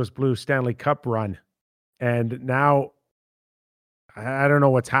St. Louis Blues Stanley Cup run. And now, I don't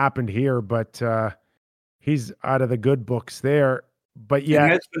know what's happened here, but he's out of the good books there. But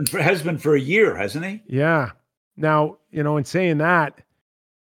yeah, has been for a year, hasn't he? Yeah. Now, in saying that,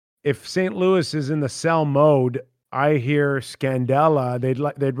 if St. Louis is in the sell mode, I hear Scandella.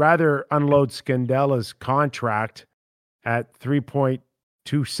 They'd rather unload Scandella's contract at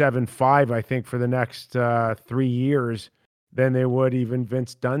 $3.275, I think, for the next 3 years, than they would even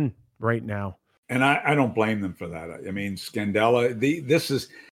Vince Dunn right now. And I don't blame them for that. I mean, Scandella. This is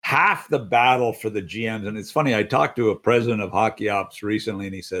half the battle for the GMs. And it's funny, I talked to a president of hockey ops recently,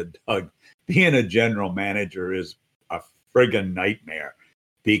 and he said, Doug, being a general manager is a friggin' nightmare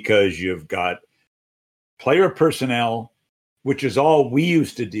because you've got player personnel, which is all we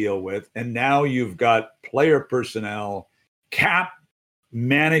used to deal with. And now you've got player personnel, cap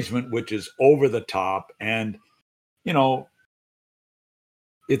management, which is over the top. And,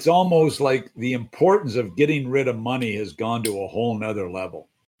 it's almost like the importance of getting rid of money has gone to a whole nother level.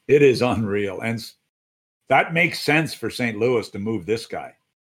 It is unreal. And that makes sense for St. Louis to move this guy.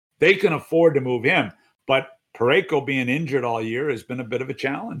 They can afford to move him, but Parayko being injured all year has been a bit of a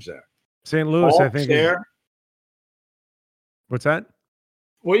challenge there. St. Louis, I think. What's that?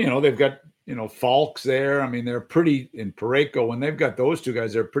 Well, they've got, Falks there. I mean, they're pretty, in Parayko, when they've got those two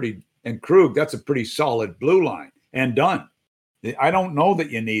guys, they're pretty, and Krug, that's a pretty solid blue line, and Dunn. I don't know that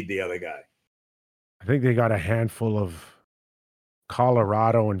you need the other guy. I think they got a handful of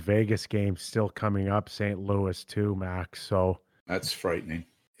Colorado and Vegas games still coming up, St. Louis too, Max. So that's frightening.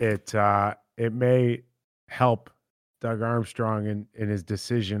 It may help Doug Armstrong in his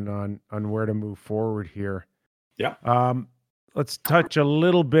decision on where to move forward here. Yeah. Let's touch a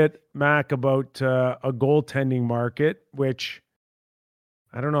little bit, Mac, about a goaltending market, which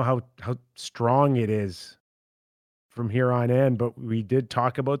I don't know how strong it is from here on in, but we did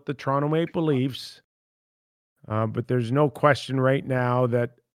talk about the Toronto Maple Leafs. But there's no question right now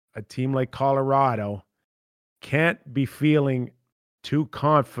that a team like Colorado can't be feeling too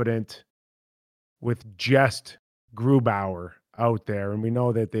confident with just Grubauer out there. And we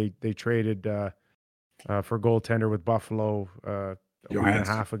know that they traded for goaltender with Buffalo a week and a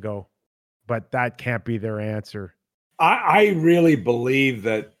half ago. But that can't be their answer. I really believe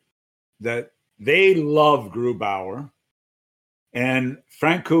that they love Grubauer, and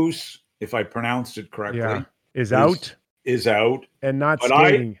Francouz, if I pronounced it correctly, is out and not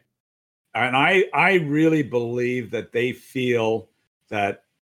skating. I really believe that they feel that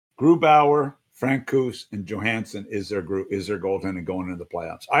Grubauer, Francouz, and Johansson is their goaltender going into the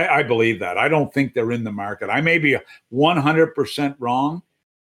playoffs. I believe that. I don't think they're in the market. I may be 100% wrong,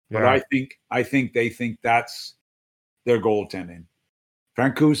 but I think they think that's their goaltending.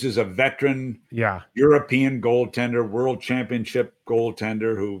 Francouz is a veteran European goaltender, world championship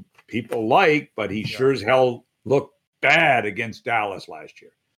goaltender who people like, but he sure as hell looked bad against Dallas last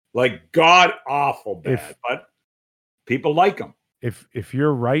year. Like god awful bad, but people like him. If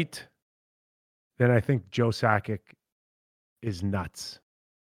you're right, then I think Joe Sakic is nuts.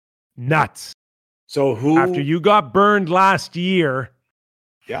 Nuts. So after you got burned last year,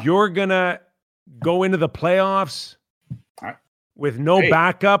 you're gonna go into the playoffs with no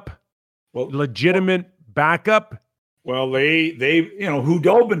backup, legitimate backup. Well, they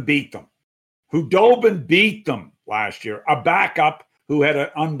Hudobin beat them. Hudobin beat them last year. A backup who had an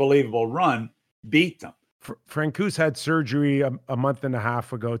unbelievable run beat them. Francouz had surgery a month and a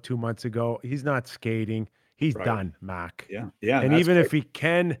half ago, 2 months ago. He's not skating. He's done, Mac. Yeah. And even if he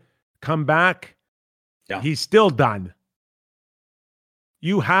can come back, he's still done.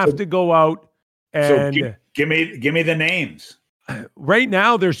 You have to go out and give me the names. Right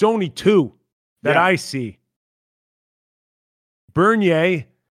now, there's only two that I see. Bernier,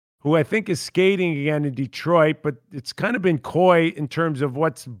 who I think is skating again in Detroit, but it's kind of been coy in terms of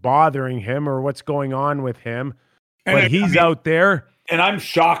what's bothering him or what's going on with him. But he's out there. And I'm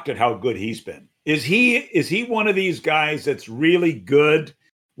shocked at how good he's been. Is he one of these guys that's really good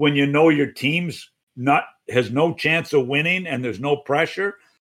when you know your team's has no chance of winning and there's no pressure?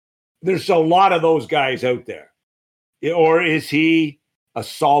 There's a lot of those guys out there. Or is he a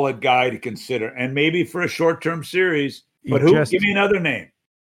solid guy to consider? And maybe for a short-term series. But give me another name.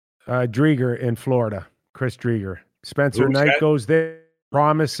 Drieger in Florida. Chris Drieger. Spencer Knight goes there.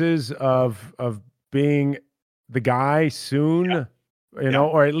 Promises of being the guy soon,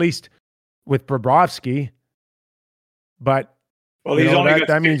 or at least with Bobrovsky. But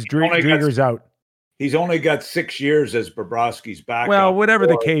that means Drieger's out. He's only got 6 years as Bobrovsky's backup. Well, whatever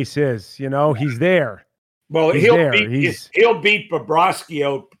the case is, he's there. Well, he'll beat Bobrovsky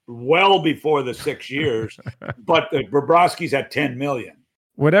out well before the 6 years, but Bobrovsky's at $10 million.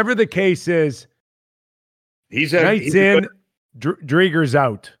 Whatever the case is, Knight's in, Drieger's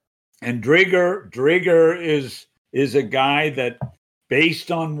out. And Drieger is a guy that,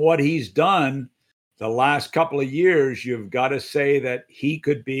 based on what he's done the last couple of years, you've got to say that he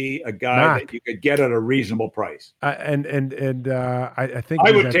could be a guy that you could get at a reasonable price. I think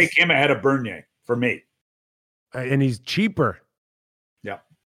I would take him ahead of Bernier for me. And he's cheaper. Yeah.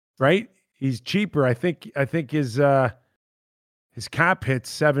 Right? He's cheaper. I think his cap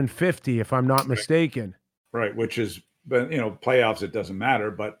hits $750 if I'm not mistaken. Right, which is playoffs it doesn't matter,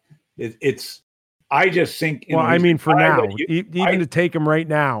 but it's I just think for now, even to take him right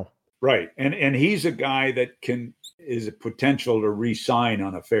now. Right. And he's a guy that is a potential to re-sign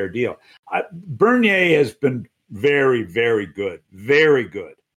on a fair deal. Bernier has been very, very good. Very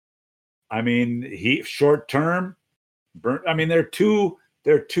good. I mean, he short term. They're two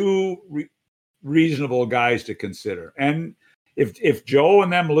reasonable guys to consider. And if Joe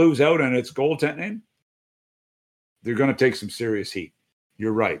and them lose out and it's goaltending, they're going to take some serious heat.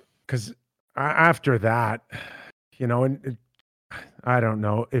 You're right. Because after that, I don't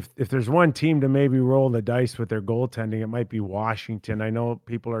know if there's one team to maybe roll the dice with their goaltending, it might be Washington. I know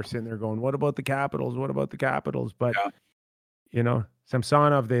people are sitting there going, "What about the Capitals? What about the Capitals?" But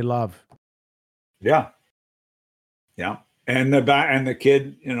Samsonov, they love. Yeah. And the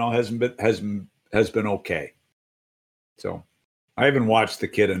kid, has been okay. So I haven't watched the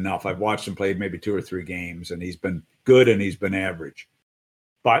kid enough. I've watched him play maybe 2 or 3 games, and he's been good and he's been average.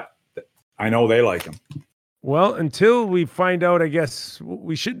 But I know they like him. Well, until we find out, I guess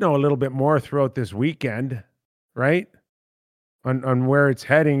we should know a little bit more throughout this weekend, right? On where it's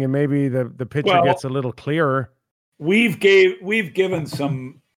heading, and maybe the picture gets a little clearer. We've given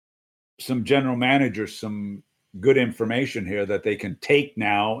some general managers some good information here that they can take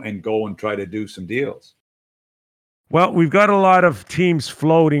now and go and try to do some deals. Well, we've got a lot of teams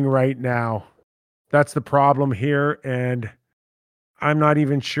floating right now. That's the problem here, and I'm not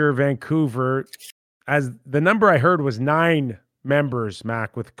even sure Vancouver, as the number I heard was 9 members,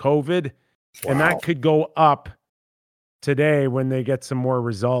 Mac, with COVID. Wow. And that could go up today when they get some more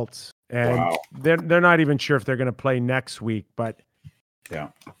results. And they're not even sure if they're going to play next week. But,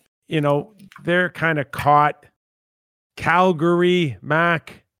 they're kind of caught. Calgary,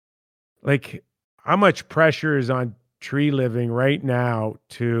 Mac, like how much pressure is on Tree Living right now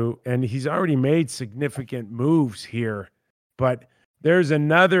and he's already made significant moves here, but there's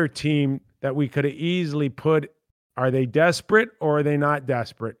another team that we could have easily put. Are they desperate or are they not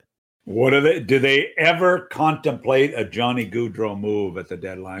desperate? What are they? Do they ever contemplate a Johnny Gaudreau move at the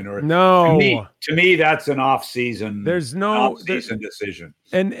deadline? Or no? To me, that's an off-season. There's no off-season decision.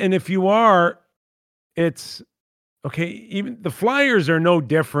 And if you are, it's okay. Even the Flyers are no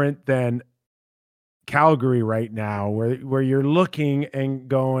different than Calgary right now, where you're looking and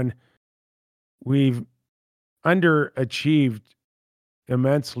going, we've underachieved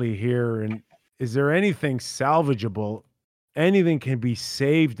immensely here, and is there anything salvageable? Anything can be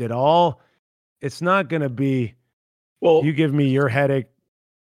saved at all? It's not going to be, well, you give me your headache,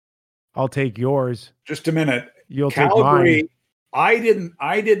 I'll take yours. Just a minute. You'll take mine. Calgary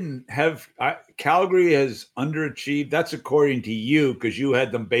has underachieved. That's according to you, because you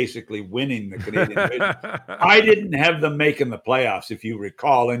had them basically winning the Canadian Division. I didn't have them making the playoffs, if you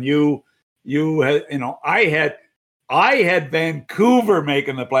recall. And you had, I had Vancouver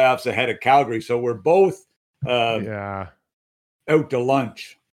making the playoffs ahead of Calgary. So we're both out to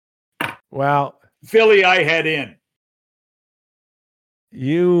lunch. Well, Philly, I had in.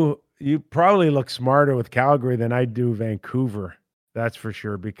 You probably look smarter with Calgary than I do Vancouver. That's for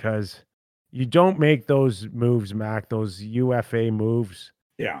sure, because you don't make those moves, Mac, those UFA moves,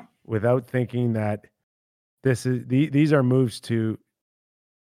 without thinking that these are moves to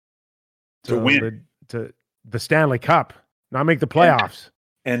win to the Stanley Cup, not make the playoffs.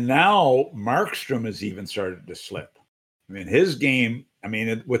 And now Markstrom has even started to slip. I mean, his game,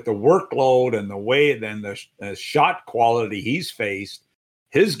 with the workload and the way, then the shot quality he's faced,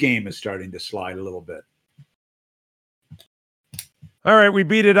 his game is starting to slide a little bit. All right, we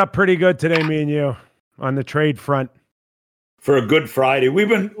beat it up pretty good today, me and you, on the trade front. For a Good Friday. We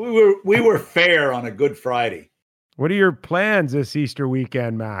were fair on a Good Friday. What are your plans this Easter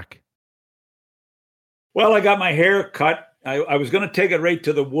weekend, Mac? Well, I got my hair cut. I was going to take it right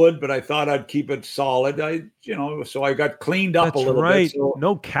to the wood, but I thought I'd keep it solid. So I got cleaned up a little bit. So,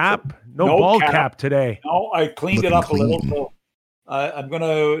 no cap, no ball cap today. No, I cleaned it up a little. So I'm going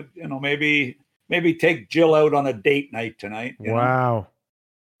to, maybe take Jill out on a date night tonight. Wow.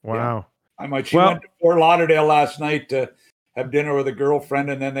 Yeah, I might. She went to Fort Lauderdale last night to have dinner with a girlfriend,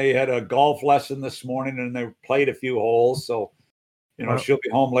 and then they had a golf lesson this morning, and they played a few holes. So, she'll be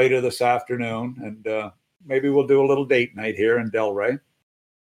home later this afternoon, and maybe we'll do a little date night here in Delray.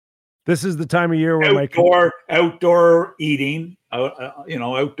 This is the time of year where outdoor eating,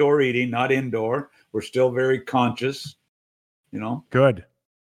 outdoor eating, not indoor. We're still very conscious, Good.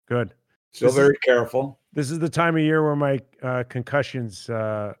 Still very careful. This is the time of year where my concussions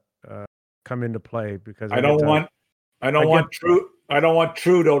come into play, because I don't want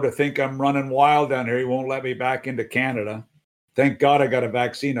Trudeau to think I'm running wild down here. He won't let me back into Canada. Thank God I got a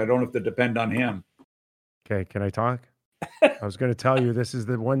vaccine. I don't have to depend on him. Okay, can I talk? I was going to tell you, this is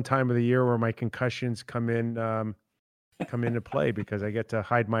the one time of the year where my concussions come into play, because I get to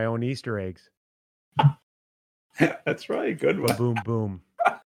hide my own Easter eggs. That's right. Good one. Boom, boom.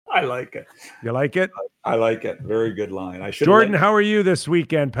 I like it. You like it? I like it. Very good line. Jordan, how are you this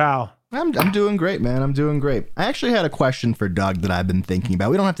weekend, pal? I'm doing great, man. I'm doing great. I actually had a question for Doug that I've been thinking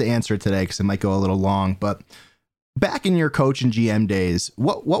about. We don't have to answer it today because it might go a little long, but back in your coach and GM days,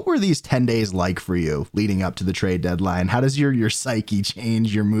 what were these 10 days like for you leading up to the trade deadline? How does your psyche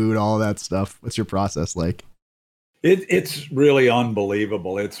change, your mood, all that stuff? What's your process like? It's really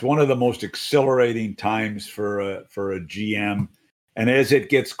unbelievable. It's one of the most exhilarating times for a GM. And as it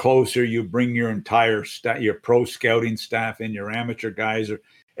gets closer, you bring your entire your pro scouting staff in, your amateur guys,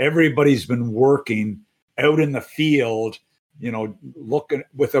 everybody's been working out in the field, looking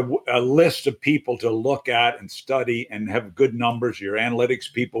with a list of people to look at and study and have good numbers. Your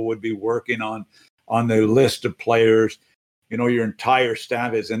analytics people would be working on the list of players, your entire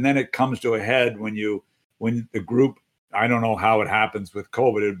staff is. And then it comes to a head when the group, I don't know how it happens with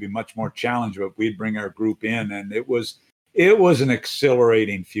COVID, it would be much more challenging, but we'd bring our group in, and it was an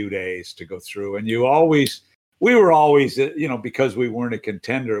exhilarating few days to go through. And we were always, because we weren't a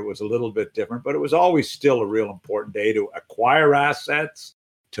contender, it was a little bit different, but it was always still a real important day to acquire assets,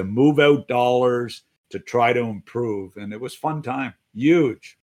 to move out dollars, to try to improve. And it was fun time.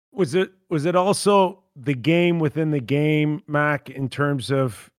 Huge. Was it also the game within the game, Mac, in terms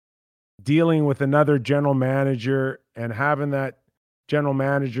of dealing with another general manager and having that general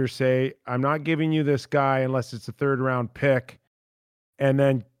manager say, I'm not giving you this guy unless it's a 3rd-round pick, and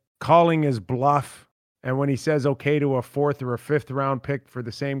then calling his bluff. And when he says okay to a 4th or a 5th-round pick for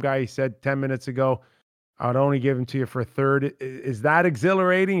the same guy he said 10 minutes ago, I'd only give him to you for a 3rd. Is that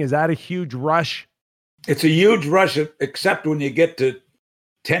exhilarating? Is that a huge rush? It's a huge rush, except when you get to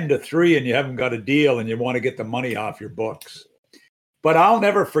 10-3 and you haven't got a deal and you want to get the money off your books. But I'll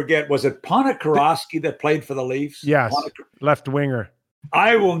never forget, was it Ponikarovsky that played for the Leafs? Yes, left winger.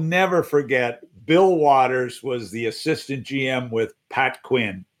 I will never forget, Bill Waters was the assistant GM with Pat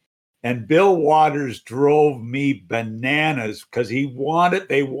Quinn. And Bill Waters drove me bananas because they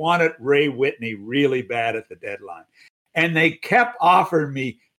wanted Ray Whitney really bad at the deadline. And they kept offering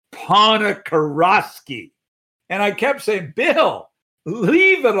me Ponikarovsky. And I kept saying, Bill,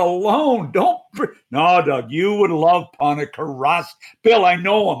 leave it alone. No, Doug, you would love Ponikarovsky. Bill, I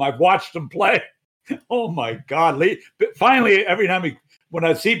know him. I've watched him play. Oh, my God. Finally, every time when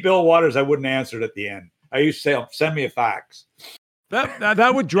I see Bill Waters, I wouldn't answer it at the end. I used to say, send me a fax.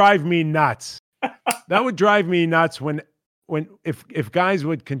 That would drive me nuts. That would drive me nuts if guys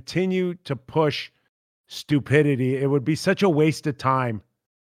would continue to push stupidity. It would be such a waste of time.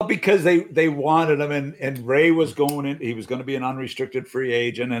 Because they wanted him, and Ray was going in. He was going to be an unrestricted free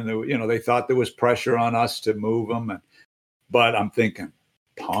agent, and they thought there was pressure on us to move him. But I'm thinking,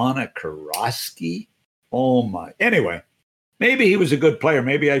 Ponikarovsky? Oh my! Anyway, maybe he was a good player.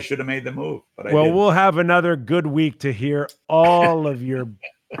 Maybe I should have made the move. But I didn't. We'll have another good week to hear all of your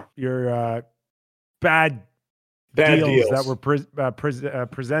bad deals that were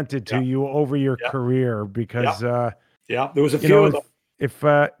presented to you over your career. Because there was a few of them.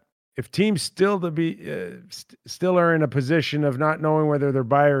 If teams still are in a position of not knowing whether they're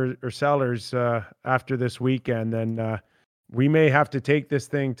buyers or sellers after this weekend, then we may have to take this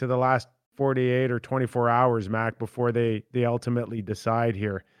thing to the last 48 or 24 hours, Mac, before they ultimately decide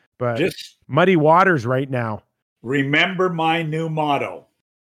here. But just muddy waters right now. Remember my new motto.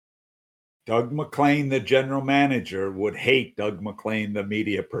 Doug MacLean, the general manager, would hate Doug MacLean, the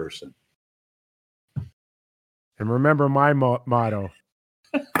media person. And remember my motto.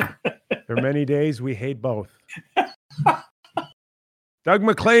 There are many days we hate both. Doug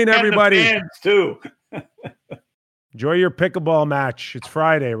MacLean, everybody. And the fans too. Enjoy your pickleball match. It's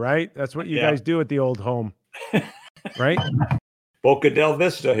Friday, right? That's what you guys do at the old home, right? Boca del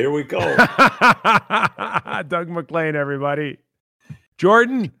Vista, here we go. Doug MacLean, everybody.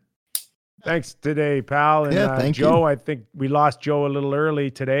 Jordan, thanks today, pal. And thank Joe, you. I think we lost Joe a little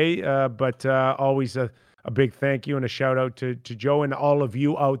early today, but always a big thank you and a shout out to Joe and all of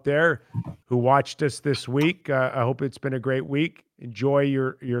you out there who watched us this week. I hope it's been a great week. Enjoy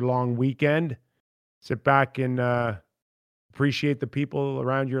your long weekend. Sit back and appreciate the people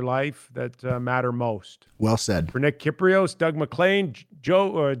around your life that matter most. Well said. For Nick Kyprios, Doug MacLean,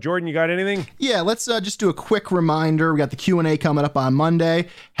 Joe, Jordan, you got anything? Yeah, let's just do a quick reminder. We got the Q&A coming up on Monday.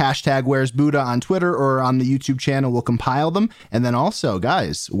 # Where's Buddha on Twitter or on the YouTube channel. We'll compile them. And then also,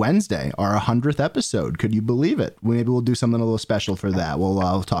 guys, Wednesday, our 100th episode. Could you believe it? Maybe we'll do something a little special for that.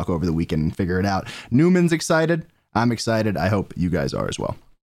 We'll talk over the weekend and figure it out. Newman's excited. I'm excited. I hope you guys are as well.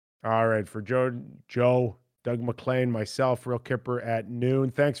 All right. For Joe, Doug MacLean, myself, Real Kipper at noon.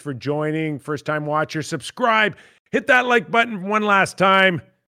 Thanks for joining. First time watcher, subscribe. Hit that like button one last time.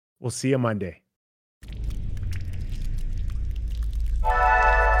 We'll see you Monday.